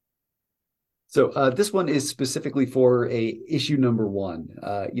 So this one is specifically for a issue number 1.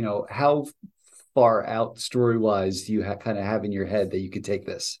 How far out story wise do you kind of have in your head that you could take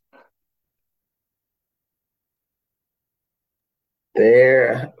this?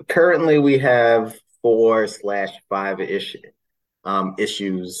 There currently we have 4/5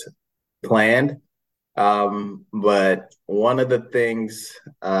 issues planned. But one of the things,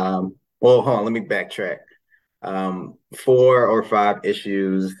 well, hold on, let me backtrack. 4 or 5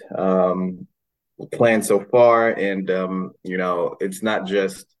 issues planned so far, and it's not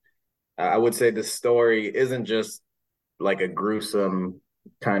just. I would say the story isn't just like a gruesome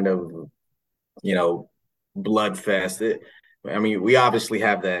kind of, blood fest. I mean, we obviously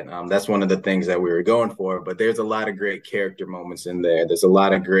have that. That's one of the things that we were going for, but there's a lot of great character moments in there. There's a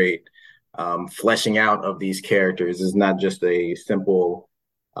lot of great fleshing out of these characters. It's not just a simple,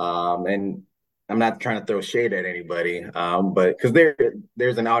 and I'm not trying to throw shade at anybody, but because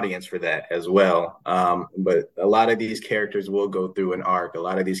there's an audience for that as well. But a lot of these characters will go through an arc. A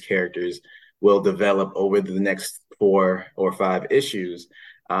lot of these characters will develop over the next 4 or 5 issues.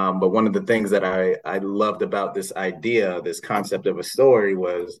 But one of the things that I loved about this idea, this concept of a story,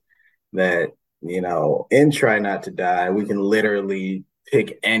 was that, in Try Not to Die, we can literally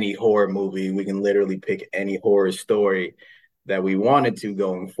pick any horror movie. We can literally pick any horror story that we wanted to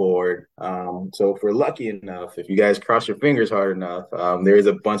going forward. So if we're lucky enough, if you guys cross your fingers hard enough, there's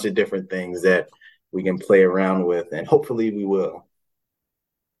a bunch of different things that we can play around with, and hopefully we will.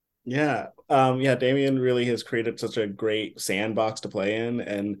 Yeah. Yeah, Damien really has created such a great sandbox to play in.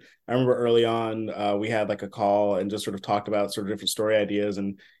 And I remember early on, we had like a call and just sort of talked about sort of different story ideas,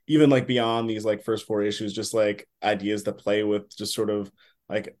 and even like beyond these like first four issues, just like ideas to play with, just sort of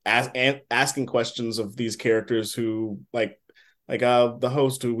like asking questions of these characters who the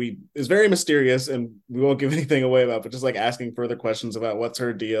host who we is very mysterious and we won't give anything away about, but just like asking further questions about what's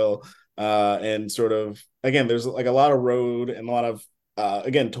her deal. And sort of again, there's like a lot of road and a lot of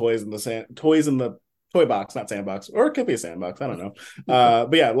again, toys in the toy box, not sandbox, or it could be a sandbox. I don't know.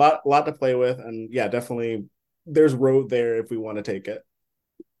 But yeah, lot to play with, and yeah, definitely there's road there if we want to take it.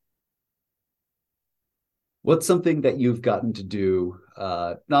 What's something that you've gotten to do,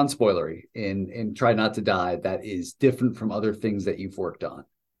 non-spoilery, in Try Not to Die that is different from other things that you've worked on?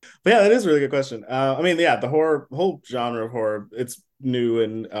 But yeah, that is a really good question. I mean, yeah, the whole genre of horror, it's new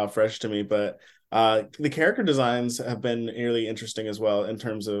and fresh to me, but the character designs have been really interesting as well in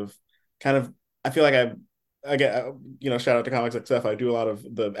terms of kind of, I feel like I get, shout out to Comics XF. I do a lot of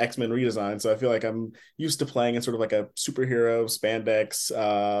the X-Men redesign. So I feel like I'm used to playing in sort of like a superhero spandex,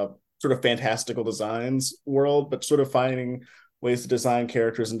 sort of fantastical designs world, but sort of finding ways to design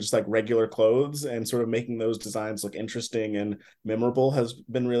characters in just like regular clothes and sort of making those designs look interesting and memorable has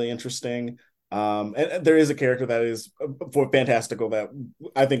been really interesting. And there is a character that is for fantastical that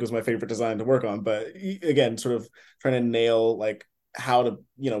I think was my favorite design to work on, but again, sort of trying to nail like how to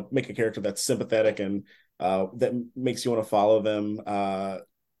make a character that's sympathetic and that makes you want to follow them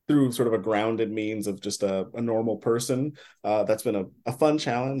through sort of a grounded means of just a normal person. That's been a fun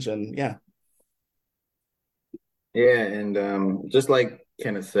challenge, and yeah. Yeah, and just like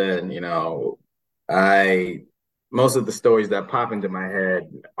Kenneth said, I most of the stories that pop into my head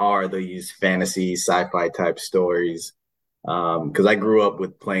are these fantasy sci-fi type stories. Because I grew up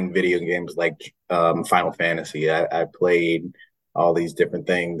with playing video games like Final Fantasy. I played all these different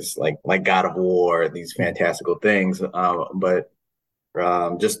things like God of War, these fantastical things. But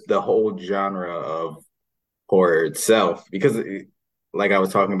just the whole genre of horror itself, because like I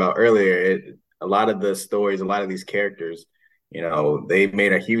was talking about earlier, a lot of the stories, a lot of these characters, they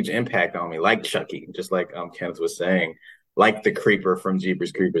made a huge impact on me, like Chucky, just like Kenneth was saying, like the Creeper from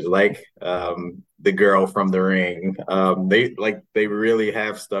Jeepers Creepers, like the girl from The Ring. They really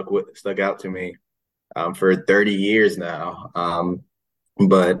have stuck out to me for 30 years now.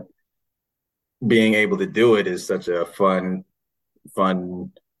 But being able to do it is such a fun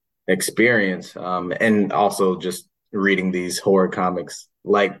experience. And also just reading these horror comics,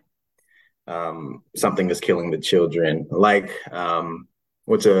 like Something is Killing the Children, like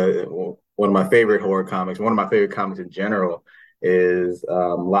what's one of my favorite horror comics, one of my favorite comics in general is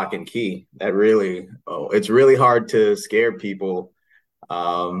Lock and Key. It's really hard to scare people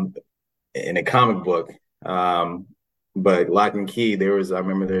in a comic book. But Lock and Key, I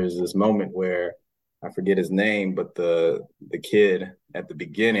remember there was this moment where I forget his name, but the kid at the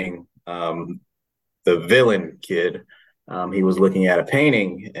beginning, the villain kid, he was looking at a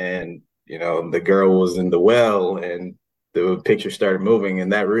painting, and the girl was in the well, and the picture started moving,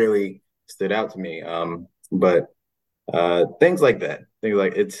 and that really stood out to me. But things like that, things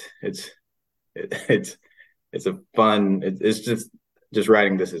like it's a fun. It's just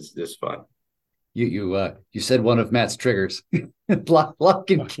writing this is just fun. You said one of Matt's triggers. Lock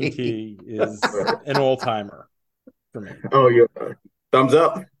and Key is an all-timer for me. Oh, yeah. Thumbs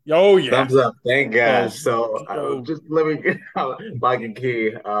up. Oh yeah, thumbs up. Thank God. Just let me get Lock and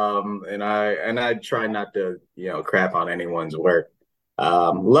Key. And I try not to crap on anyone's work.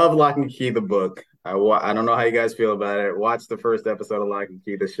 Love Lock and Key the book. I don't know how you guys feel about it. Watched the first episode of Lock and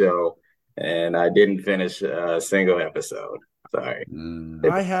Key the show, and I didn't finish a single episode. Sorry.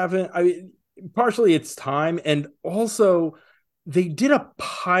 I haven't. I mean, partially it's time, and also they did a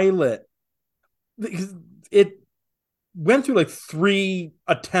pilot. It went through like 3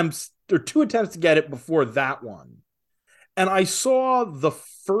 attempts or 2 attempts to get it before that one. And I saw the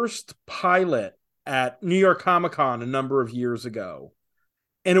first pilot at New York Comic Con a number of years ago.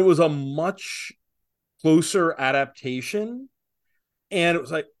 And it was a much closer adaptation. And it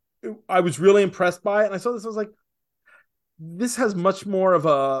was like, I was really impressed by it. And I saw this, I was like, this has much more of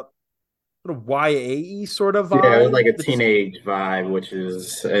a sort of YA sort of vibe. Yeah, it was like a teenage vibe, which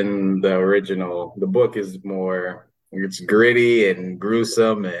is in the original. The book is more, it's gritty and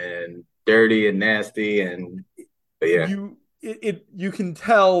gruesome and dirty and nasty, but yeah. You can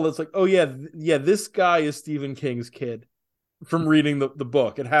tell it's like, oh yeah, this guy is Stephen King's kid. from reading the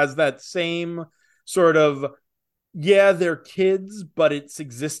book. It has that same sort of, yeah, they're kids, but it's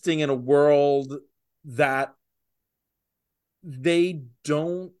existing in a world that they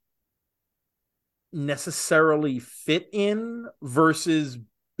don't necessarily fit in versus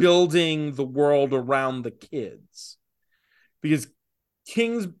building the world around the kids. Because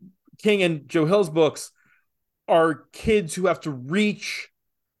King and Joe Hill's books are kids who have to reach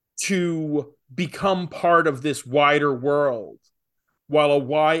to become part of this wider world, while a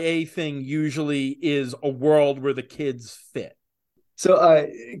YA thing usually is a world where the kids fit. So,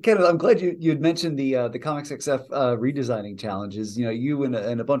 Kenneth, I'm glad you had mentioned the Comics XF redesigning challenges. You know, you and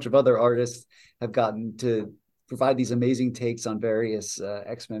a bunch of other artists have gotten to provide these amazing takes on various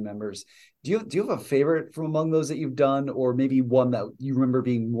X-Men members. Do you have a favorite from among those that you've done, or maybe one that you remember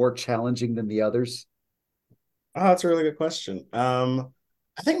being more challenging than the others? Oh, that's a really good question.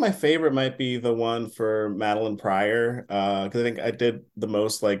 I think my favorite might be the one for Madeline Pryor, because I think I did the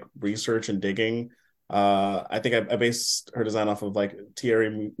most like research and digging. I think I based her design off of like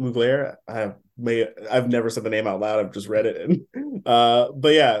Thierry Mugler. I've never said the name out loud. I've just read it. And,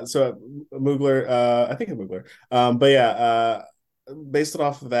 but yeah, so Mugler, I think it's Mugler. But yeah, based it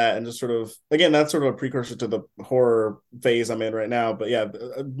off of that and just sort of, again, that's sort of a precursor to the horror phase I'm in right now. But yeah,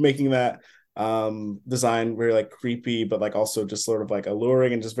 making that design very like creepy, but like also just sort of like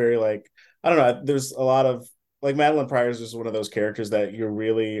alluring and just very like, I don't know, there's a lot of like Madeline Pryor is just one of those characters that you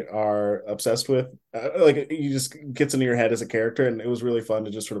really are obsessed with. Like you just gets into your head as a character, and it was really fun to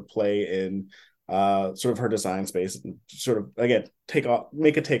just sort of play in sort of her design space and sort of again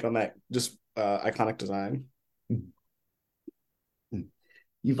make a take on that just iconic design.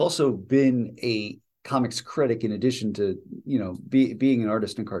 You've also been a comics critic in addition to, you know, being an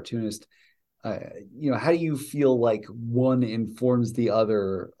artist and cartoonist. You know, how do you feel like one informs the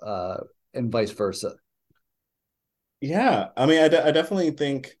other and vice versa? Yeah, I mean, I definitely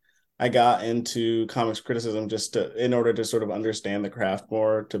think I got into comics criticism just in order to sort of understand the craft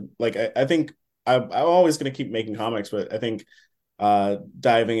more. To like, I think I'm always going to keep making comics, but I think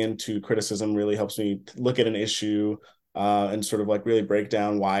diving into criticism really helps me look at an issue and sort of like really break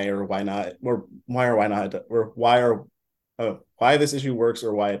down why or why not, or why this issue works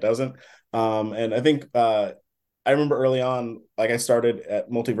or why it doesn't. And I think I remember early on, like I started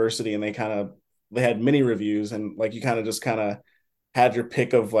at Multiversity, and they had mini reviews, and like you kind of had your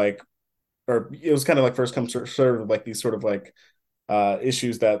pick of like, or it was kind of like first come serve like these sort of like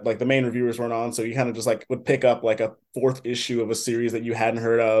issues that like the main reviewers weren't on, so you kind of just like would pick up like a fourth issue of a series that you hadn't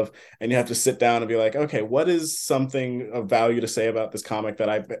heard of, and you have to sit down and be like, okay, what is something of value to say about this comic that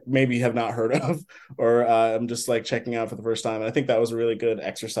I maybe have not heard of, or I'm just like checking out for the first time. And I think that was a really good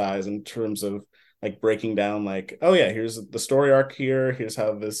exercise in terms of like breaking down like, oh yeah, here's the story arc here, here's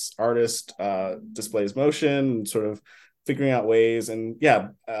how this artist displays motion, and sort of figuring out ways. And yeah,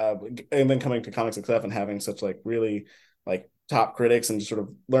 and then coming to Comics XF and having such like really like top critics and just sort of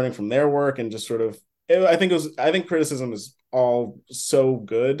learning from their work, and just sort of I think criticism is all so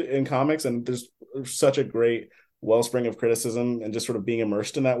good in comics, and there's such a great wellspring of criticism, and just sort of being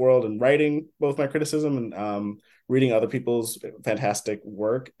immersed in that world and writing both my criticism and reading other people's fantastic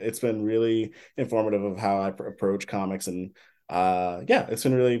work. It's been really informative of how I approach comics, and yeah, it's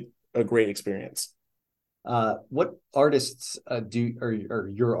been really a great experience. What artists are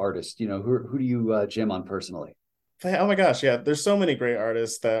your artists? You know, who do you jam on personally? Oh my gosh, yeah, there's so many great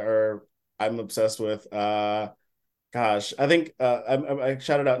artists that are I'm obsessed with. Gosh, I think I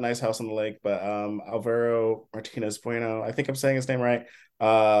shouted out Nice House on the Lake, but Alvaro Martinez Bueno, I think I'm saying his name right.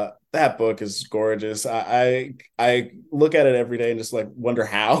 That book is gorgeous. I look at it every day and just like wonder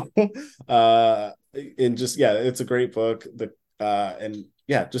how. And just yeah, it's a great book. And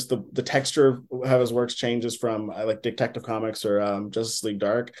yeah, just the texture of how his works changes from like Detective Comics or Justice League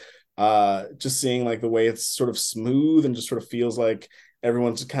Dark. Just seeing like the way it's sort of smooth and just sort of feels like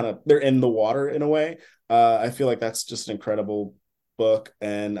everyone's they're in the water in a way. I feel like that's just an incredible book.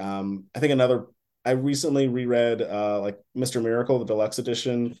 And I think I recently reread like Mr. Miracle, the deluxe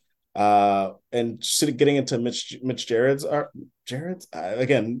edition, and just getting into Mitch Jared's art.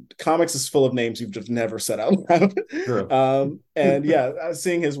 Again, comics is full of names you've just never said out loud. Sure. And yeah,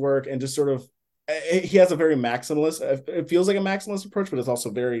 seeing his work and just sort of he has a very maximalist, it feels like a maximalist approach, but it's also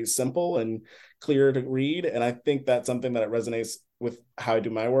very simple and clear to read. And I think that's something that resonates with how I do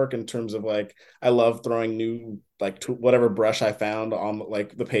my work, in terms of like I love throwing new like to whatever brush I found on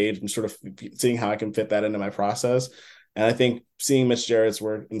like the page and sort of seeing how I can fit that into my process. And I think seeing Mitch Jarrett's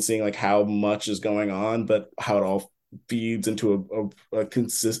work and seeing like how much is going on, but how it all feeds into a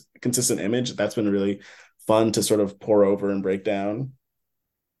consistent image, that's been really fun to sort of pour over and break down.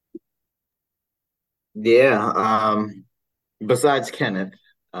 Yeah. besides Kenneth,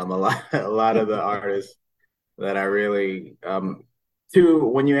 a lot of the artists that I really two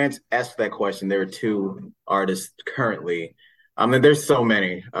when you ask that question, there are two artists currently. And there's so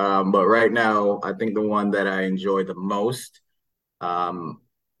many, but right now I think the one that I enjoy the most, um,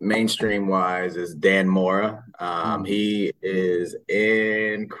 mainstream wise, is Dan Mora. He is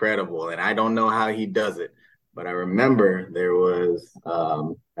incredible, and I don't know how he does it, but I remember there was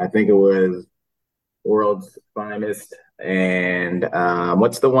I think it was World's Finest. And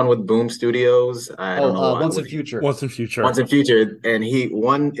what's the one with Boom Studios? I don't know why. Once in Future. Once in Future. Once in Future, and he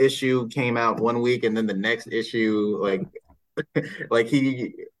one issue came out one week, and then the next issue, like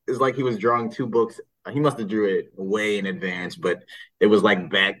he is like he was drawing two books. He must have drew it way in advance, but it was like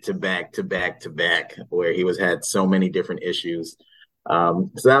back to back to back to back, where he was had so many different issues. So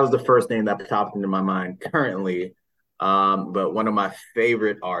that was the first name that popped into my mind currently. But one of my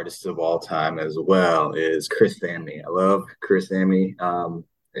favorite artists of all time as well is Chris Samney. I love Chris Samney.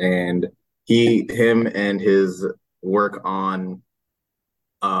 And him and his work on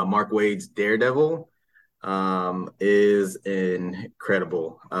Mark Waid's Daredevil is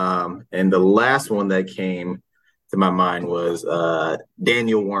incredible. And the last one that came to my mind was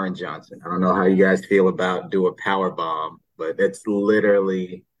Daniel Warren Johnson. I don't know how you guys feel about Do a Power Bomb, but it's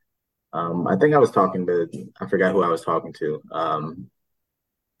literally I think I forgot who I was talking to.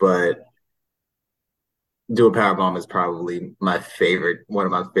 But Do a Power Bomb is probably one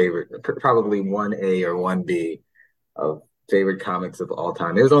of my favorite, probably 1A or 1B of favorite comics of all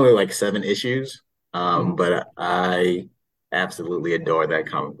time. It was only like 7 issues, but I absolutely adore that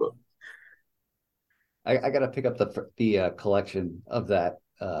comic book. I got to pick up the collection of that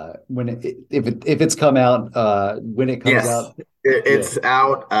when if it's come out when it comes Yes, out. it's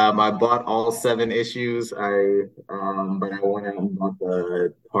out. I bought all 7 issues. But I went out and bought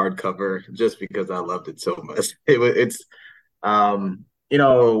the hardcover just because I loved it so much. It's you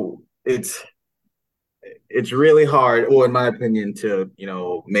know, it's really hard, or in my opinion, to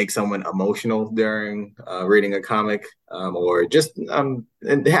make someone emotional during reading a comic, or just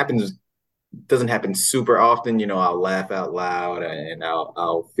it happens doesn't happen super often. I'll laugh out loud and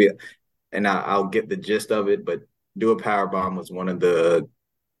I'll feel and I'll get the gist of it. But Do a Power Bomb was one of the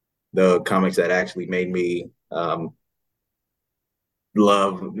comics that actually made me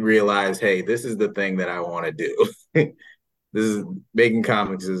realize, hey, this is the thing that I want to do. This is making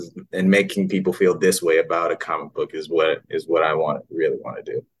comics and making people feel this way about a comic book is what I really want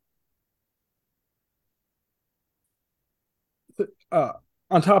to do.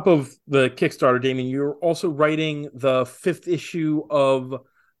 On top of the Kickstarter, Damien, you're also writing the 5th issue of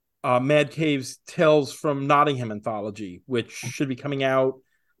Mad Cave's Tales from Nottingham anthology, which should be coming out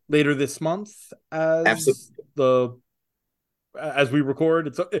later this month as we record.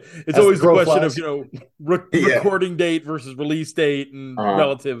 It's always the question of recording date versus release date and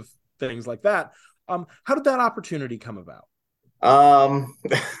relative things like that. How did that opportunity come about?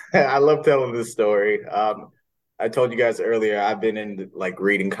 I love telling this story. I told you guys earlier, I've been in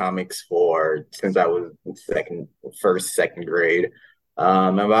reading comics since I was second grade.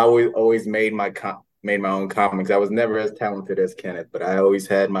 I've always made my own comics. I was never as talented as Kenneth, but I always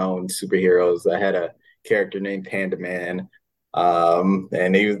had my own superheroes. I had a character named Panda Man,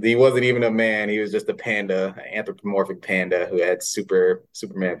 and he wasn't even a man. He was just a panda, an anthropomorphic panda who had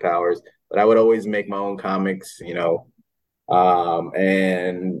Superman powers. But I would always make my own comics,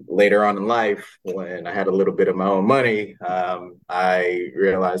 and later on in life, when I had a little bit of my own money, I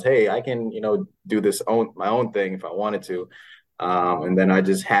realized, hey, I can, do my own thing if I wanted to. And then I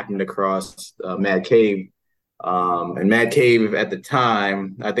just happened across Mad Cave. And Mad Cave at the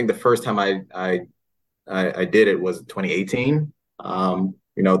time, I think the first time I did it was 2018.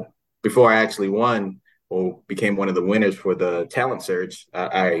 Before I actually won or became one of the winners for the talent search,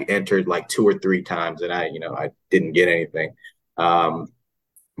 I entered 2 or 3 times, and I didn't get anything.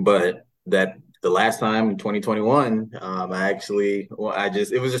 But the last time in 2021,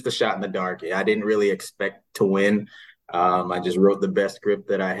 it was just a shot in the dark. I didn't really expect to win. I just wrote the best script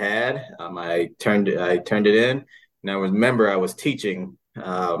that I had. I turned it in, and I remember I was teaching.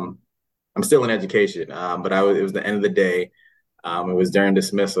 I'm still in education, but it was the end of the day. It was during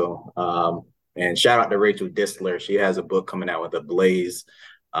dismissal. And shout out to Rachel Disler. She has a book coming out with a Blaze,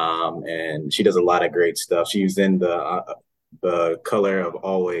 and she does a lot of great stuff. She's in the Color of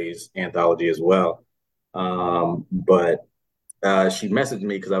Always anthology as well. But she messaged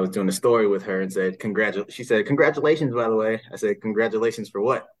me because I was doing a story with her and said, she said, "Congratulations, by the way." I said, "Congratulations for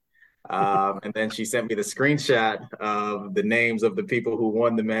what?" And then she sent me the screenshot of the names of the people who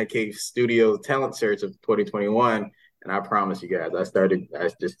won the Mad Cave Studios Talent Search of 2021. And I promise you guys, I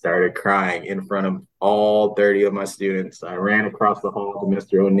just started crying in front of all 30 of my students. I ran across the hall to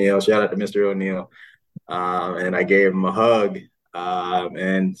Mr. O'Neill. Shout out to Mr. O'Neill. And I gave him a hug.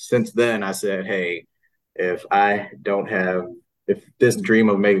 And since then, I said, hey, if I don't have, if this dream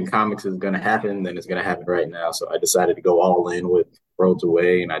of making comics is going to happen, then it's going to happen right now. So I decided to go all in with Roads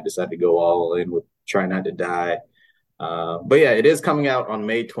Away, and I decided to go all in with Try Not to Die. But yeah, it is coming out on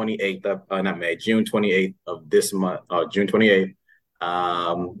May 28th, not May, June 28th of this month, June 28th.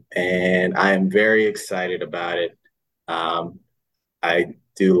 And I am very excited about it. I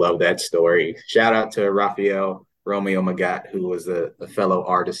do love that story. Shout out to Raphael Romeo Magat, who was a fellow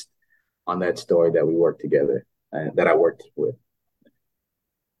artist on that story that we worked together, that I worked with.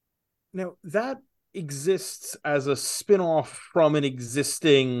 Now, that exists as a spin-off from an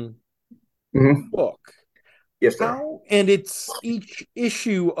existing book. Yes, sir. And it's each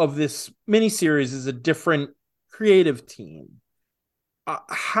issue of this miniseries is a different creative team.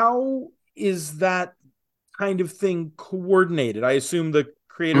 How is that kind of thing coordinated? I assume the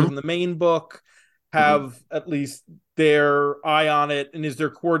creators in the main book have at least their eye on it. And is there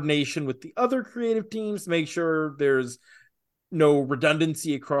coordination with the other creative teams to make sure there's no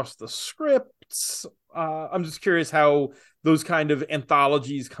redundancy across the scripts? I'm just curious how those kind of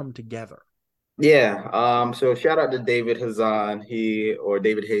anthologies come together. Yeah. So shout out to David Hazan,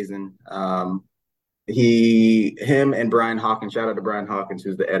 David Hazen. Him and Brian Hawkins. Shout out to Brian Hawkins,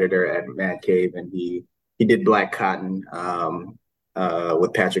 who's the editor at Mad Cave, and he did Black Cotton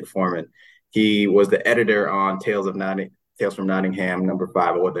with Patrick Foreman. He was the editor on Tales from Nottingham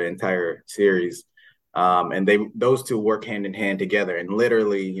 #5, or the entire series. And those two work hand in hand together. And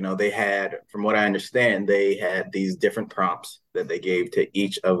literally, they had, from what I understand, they had these different prompts that they gave to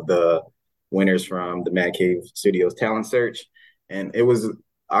each of the winners from the Mad Cave Studios Talent Search. And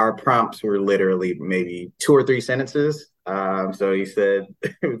our prompts were literally maybe 2 or 3 sentences. So he said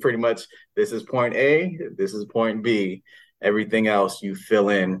pretty much, this is point A, this is point B. Everything else you fill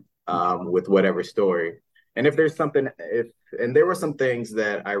in with whatever story. And if there's something, and there were some things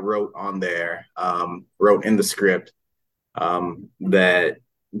that I wrote on there, wrote in the script that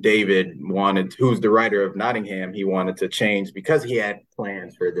David wanted, who's the writer of Nottingham, he wanted to change because he had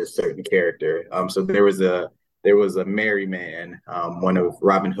plans for this certain character. So there was a Merry Man, one of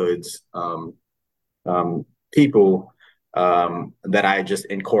Robin Hood's people that I just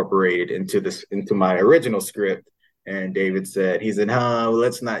incorporated into my original script. And David said, no,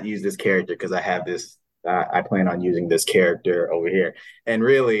 let's not use this character because I have this. I plan on using this character over here. And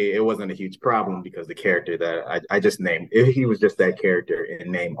really, it wasn't a huge problem because the character that I just named, he was just that character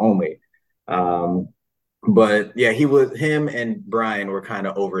in name only. But yeah, him and Brian were kind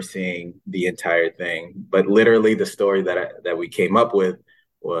of overseeing the entire thing. But literally, the story that we came up with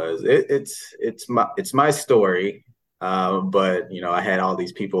was it's my story. But I had all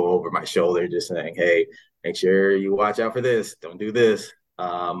these people over my shoulder just saying, hey, make sure you watch out for this. Don't do this.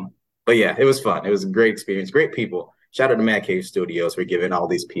 But yeah, it was fun. It was a great experience. Great people. Shout out to Mad Cave Studios for giving all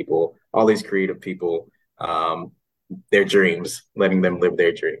these creative people, their dreams, letting them live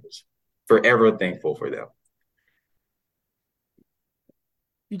their dreams. Forever thankful for them.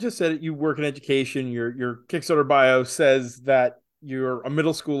 You just said it, you work in education. Your Kickstarter bio says that you're a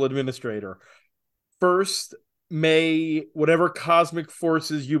middle school administrator. First, may whatever cosmic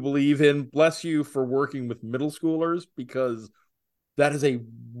forces you believe in bless you for working with middle schoolers, because that is a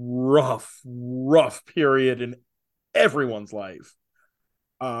rough period in everyone's life.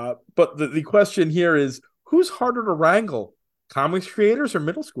 But the question here is, who's harder to wrangle, comics creators or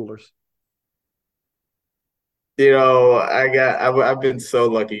middle schoolers? I've been so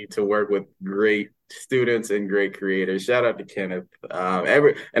lucky to work with great students and great creators. Shout out to Kenneth.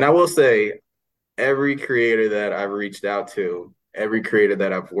 And I will say, every creator that I've reached out to, every creator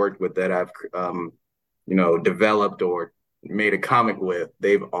that I've worked with, that I've developed or made a comic with,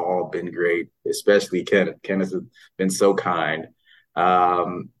 they've all been great, especially Kenneth. Kenneth has been so kind.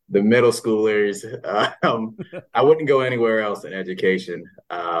 The middle schoolers, I wouldn't go anywhere else in education.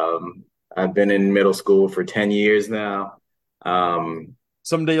 I've been in middle school for 10 years now.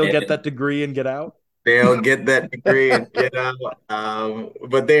 Someday you'll get that degree and get out. They'll get that degree and get out.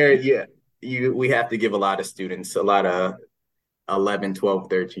 But we have to give a lot of students, a lot of 11, 12,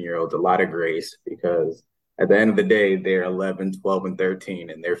 13-year-olds, a lot of grace, because at the end of the day, they're 11, 12, and 13,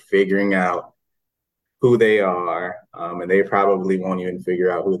 and they're figuring out who they are, and they probably won't even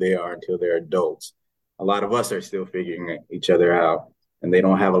figure out who they are until they're adults. A lot of us are still figuring each other out, and they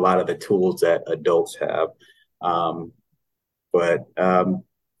don't have a lot of the tools that adults have. But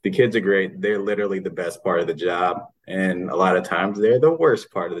the kids are great. They're literally the best part of the job, and a lot of times they're the worst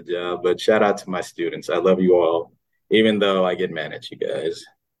part of the job. But shout out to my students. I love you all, even though I get mad at you guys.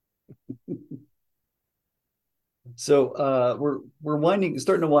 So we're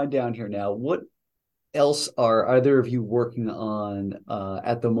starting to wind down here now. What else are either of you working on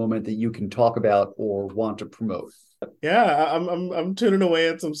at the moment that you can talk about or want to promote? Yeah, I'm tuning away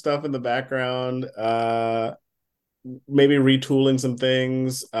at some stuff in the background. Maybe retooling some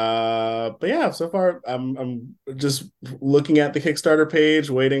things. But yeah, so far I'm just looking at the Kickstarter page,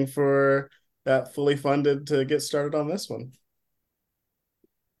 waiting for that fully funded to get started on this one.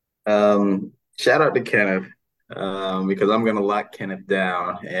 Shout out to Kenneth, because I'm gonna lock Kenneth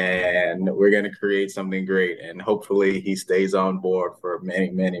down and we're gonna create something great. And hopefully he stays on board for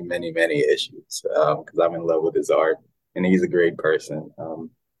many, many, many, many issues. Because I'm in love with his art and he's a great person.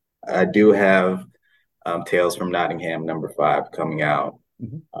 I do have Tales from Nottingham #5 coming out.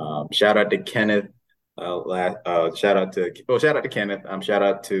 Shout out to Kenneth. Shout out to Kenneth. Shout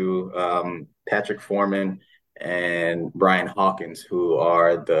out to Patrick Foreman and Brian Hawkins, who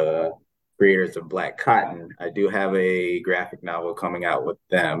are the creators of Black Cotton. I do have a graphic novel coming out with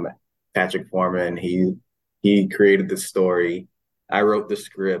them. Patrick Foreman, he created the story. I wrote the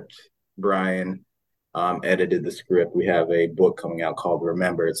script. Brian edited the script. We have a book coming out called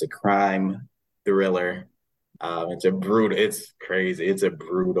Remember. It's a crime thriller. It's crazy. It's a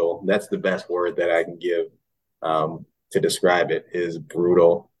brutal. That's the best word that I can give to describe it is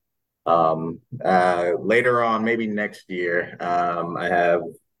brutal. Later on, maybe next year, I have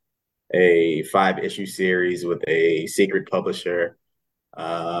a 5-issue series with a secret publisher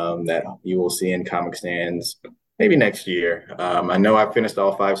that you will see in comic stands maybe next year. I know I finished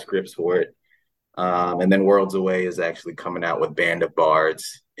all 5 scripts for it. And then Worlds Away is actually coming out with Band of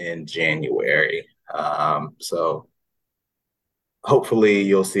Bards in January. So hopefully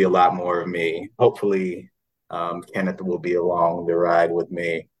you'll see a lot more of me. Hopefully Kenneth will be along the ride with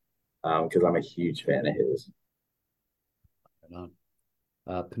me because I'm a huge fan of his.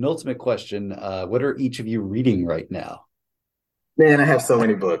 Penultimate question. What are each of you reading right now? Man, I have so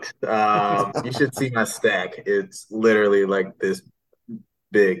many books. You should see my stack. It's literally like this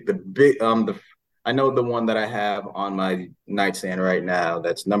big. I know the one that I have on my nightstand right now.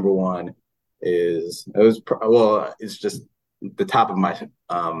 That's #1. It's just the top of my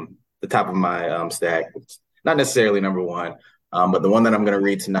stack. It's not necessarily #1, but the one that I'm going to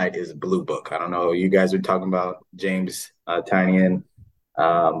read tonight is Blue Book. I don't know. You guys are talking about James Tynion.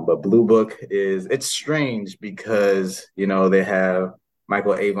 But Blue Book it's strange because, they have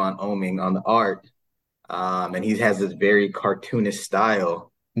Michael Avon Oeming on the art, and he has this very cartoonish style.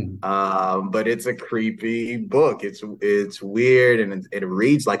 But it's a creepy book. It's weird and it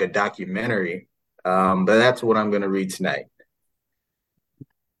reads like a documentary. But that's what I'm going to read tonight.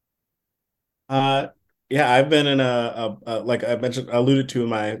 Yeah, I've been in a like I alluded to in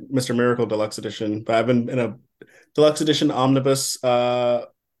my Mr. Miracle Deluxe Edition, but I've been in a Deluxe Edition omnibus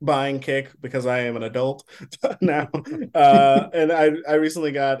buying kick because I am an adult now. And I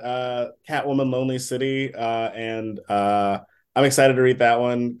recently got Catwoman Lonely City, and I'm excited to read that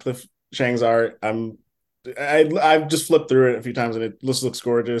one. Cliff Chang's art. I've just flipped through it a few times and it just looks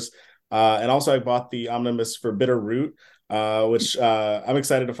gorgeous. And also I bought the omnibus for Bitter Root, which I'm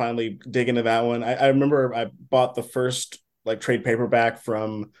excited to finally dig into that one. I remember I bought the first trade paperback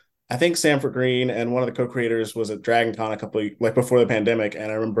from I think Sanford Green, and one of the co-creators was at Dragon Con before the pandemic,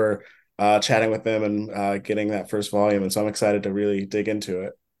 and I remember chatting with them and getting that first volume, and so I'm excited to really dig into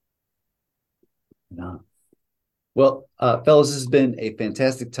it. Yeah. Well, fellas, this has been a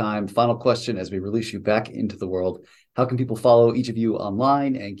fantastic time. Final question as we release you back into the world. How can people follow each of you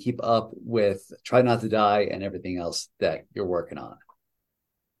online and keep up with Try Not to Die and everything else that you're working on?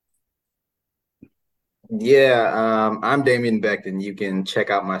 Yeah, I'm Damien Becton. You can check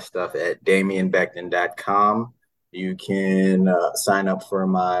out my stuff at damienbecton.com. You can sign up for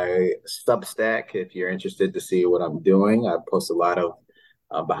my Substack if you're interested to see what I'm doing. I post a lot of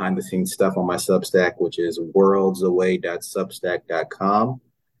behind the scenes stuff on my Substack, which is worldsaway.substack.com.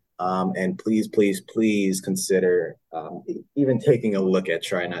 And please, please, please consider even taking a look at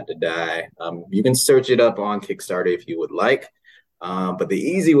Try Not to Die. You can search it up on Kickstarter if you would like. But the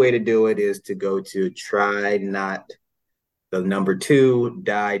easy way to do it is to go to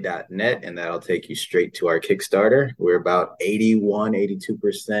try2die.net, and that'll take you straight to our Kickstarter. We're about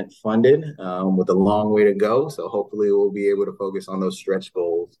 82% funded with a long way to go. So hopefully we'll be able to focus on those stretch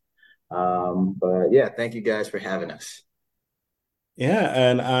goals. But yeah, thank you guys for having us. Yeah,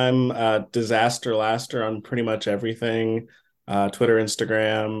 and I'm Disaster Laster on pretty much everything. Twitter,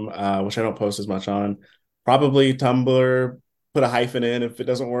 Instagram, which I don't post as much on. Probably Tumblr, put a hyphen in if it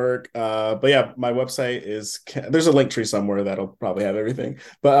doesn't work. But yeah, my website is there's a link tree somewhere that'll probably have everything.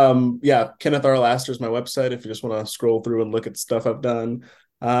 But yeah, Kenneth R. Laster is my website if you just want to scroll through and look at stuff I've done.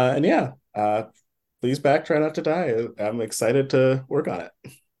 And yeah, please back Try Not to Die. I'm excited to work on it.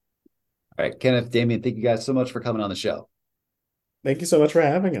 All right, Kenneth, Damien, thank you guys so much for coming on the show. Thank you so much for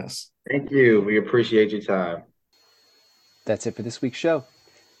having us. Thank you. We appreciate your time. That's it for this week's show.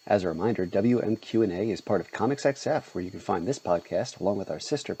 As a reminder, WMQ&A is part of Comics XF, where you can find this podcast, along with our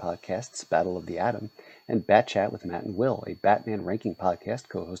sister podcasts, Battle of the Atom, and Bat Chat with Matt and Will, a Batman ranking podcast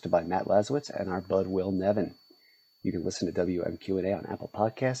co-hosted by Matt Lazowitz and our bud Will Nevin. You can listen to WMQ&A on Apple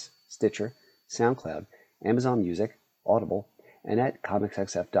Podcasts, Stitcher, SoundCloud, Amazon Music, Audible, and at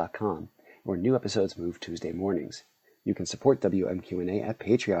comicsxf.com, where new episodes move Tuesday mornings. You can support WMQ&A at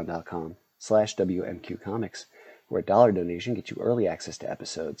patreon.com/WMQcomics, where a $1 donation gets you early access to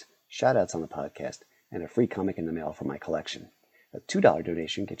episodes, shoutouts on the podcast, and a free comic in the mail from my collection. A $2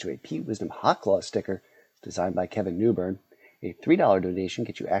 donation gets you a Pete Wisdom Hot Claw sticker designed by Kevin Newbern. A $3 donation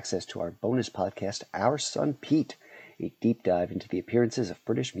gets you access to our bonus podcast, Our Son Pete, a deep dive into the appearances of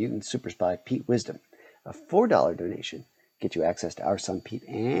British mutant super spy Pete Wisdom. A $4 donation gets you access to Our Son Pete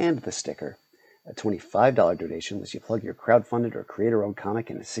and the sticker. A $25 donation lets you plug your crowdfunded or creator-owned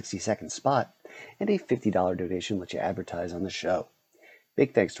comic in a 60-second spot, and a $50 donation lets you advertise on the show.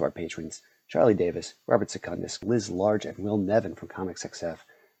 Big thanks to our patrons, Charlie Davis, Robert Secundus, Liz Large, and Will Nevin from Comics XF,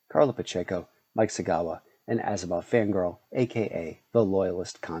 Carla Pacheco, Mike Sagawa, and Azabah Fangirl, a.k.a. the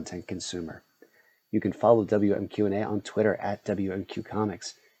Loyalist Content Consumer. You can follow WMQ&A on Twitter at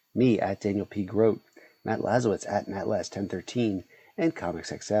WMQComics, me at Daniel P. Grote, Matt Lazowitz at MattLaz1013, and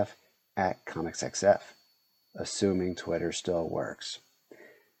Comics XF at ComicsXF, assuming Twitter still works.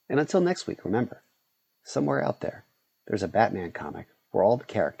 And until next week, remember, somewhere out there, there's a Batman comic where all the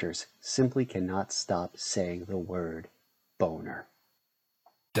characters simply cannot stop saying the word boner.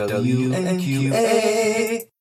 WMQ&A.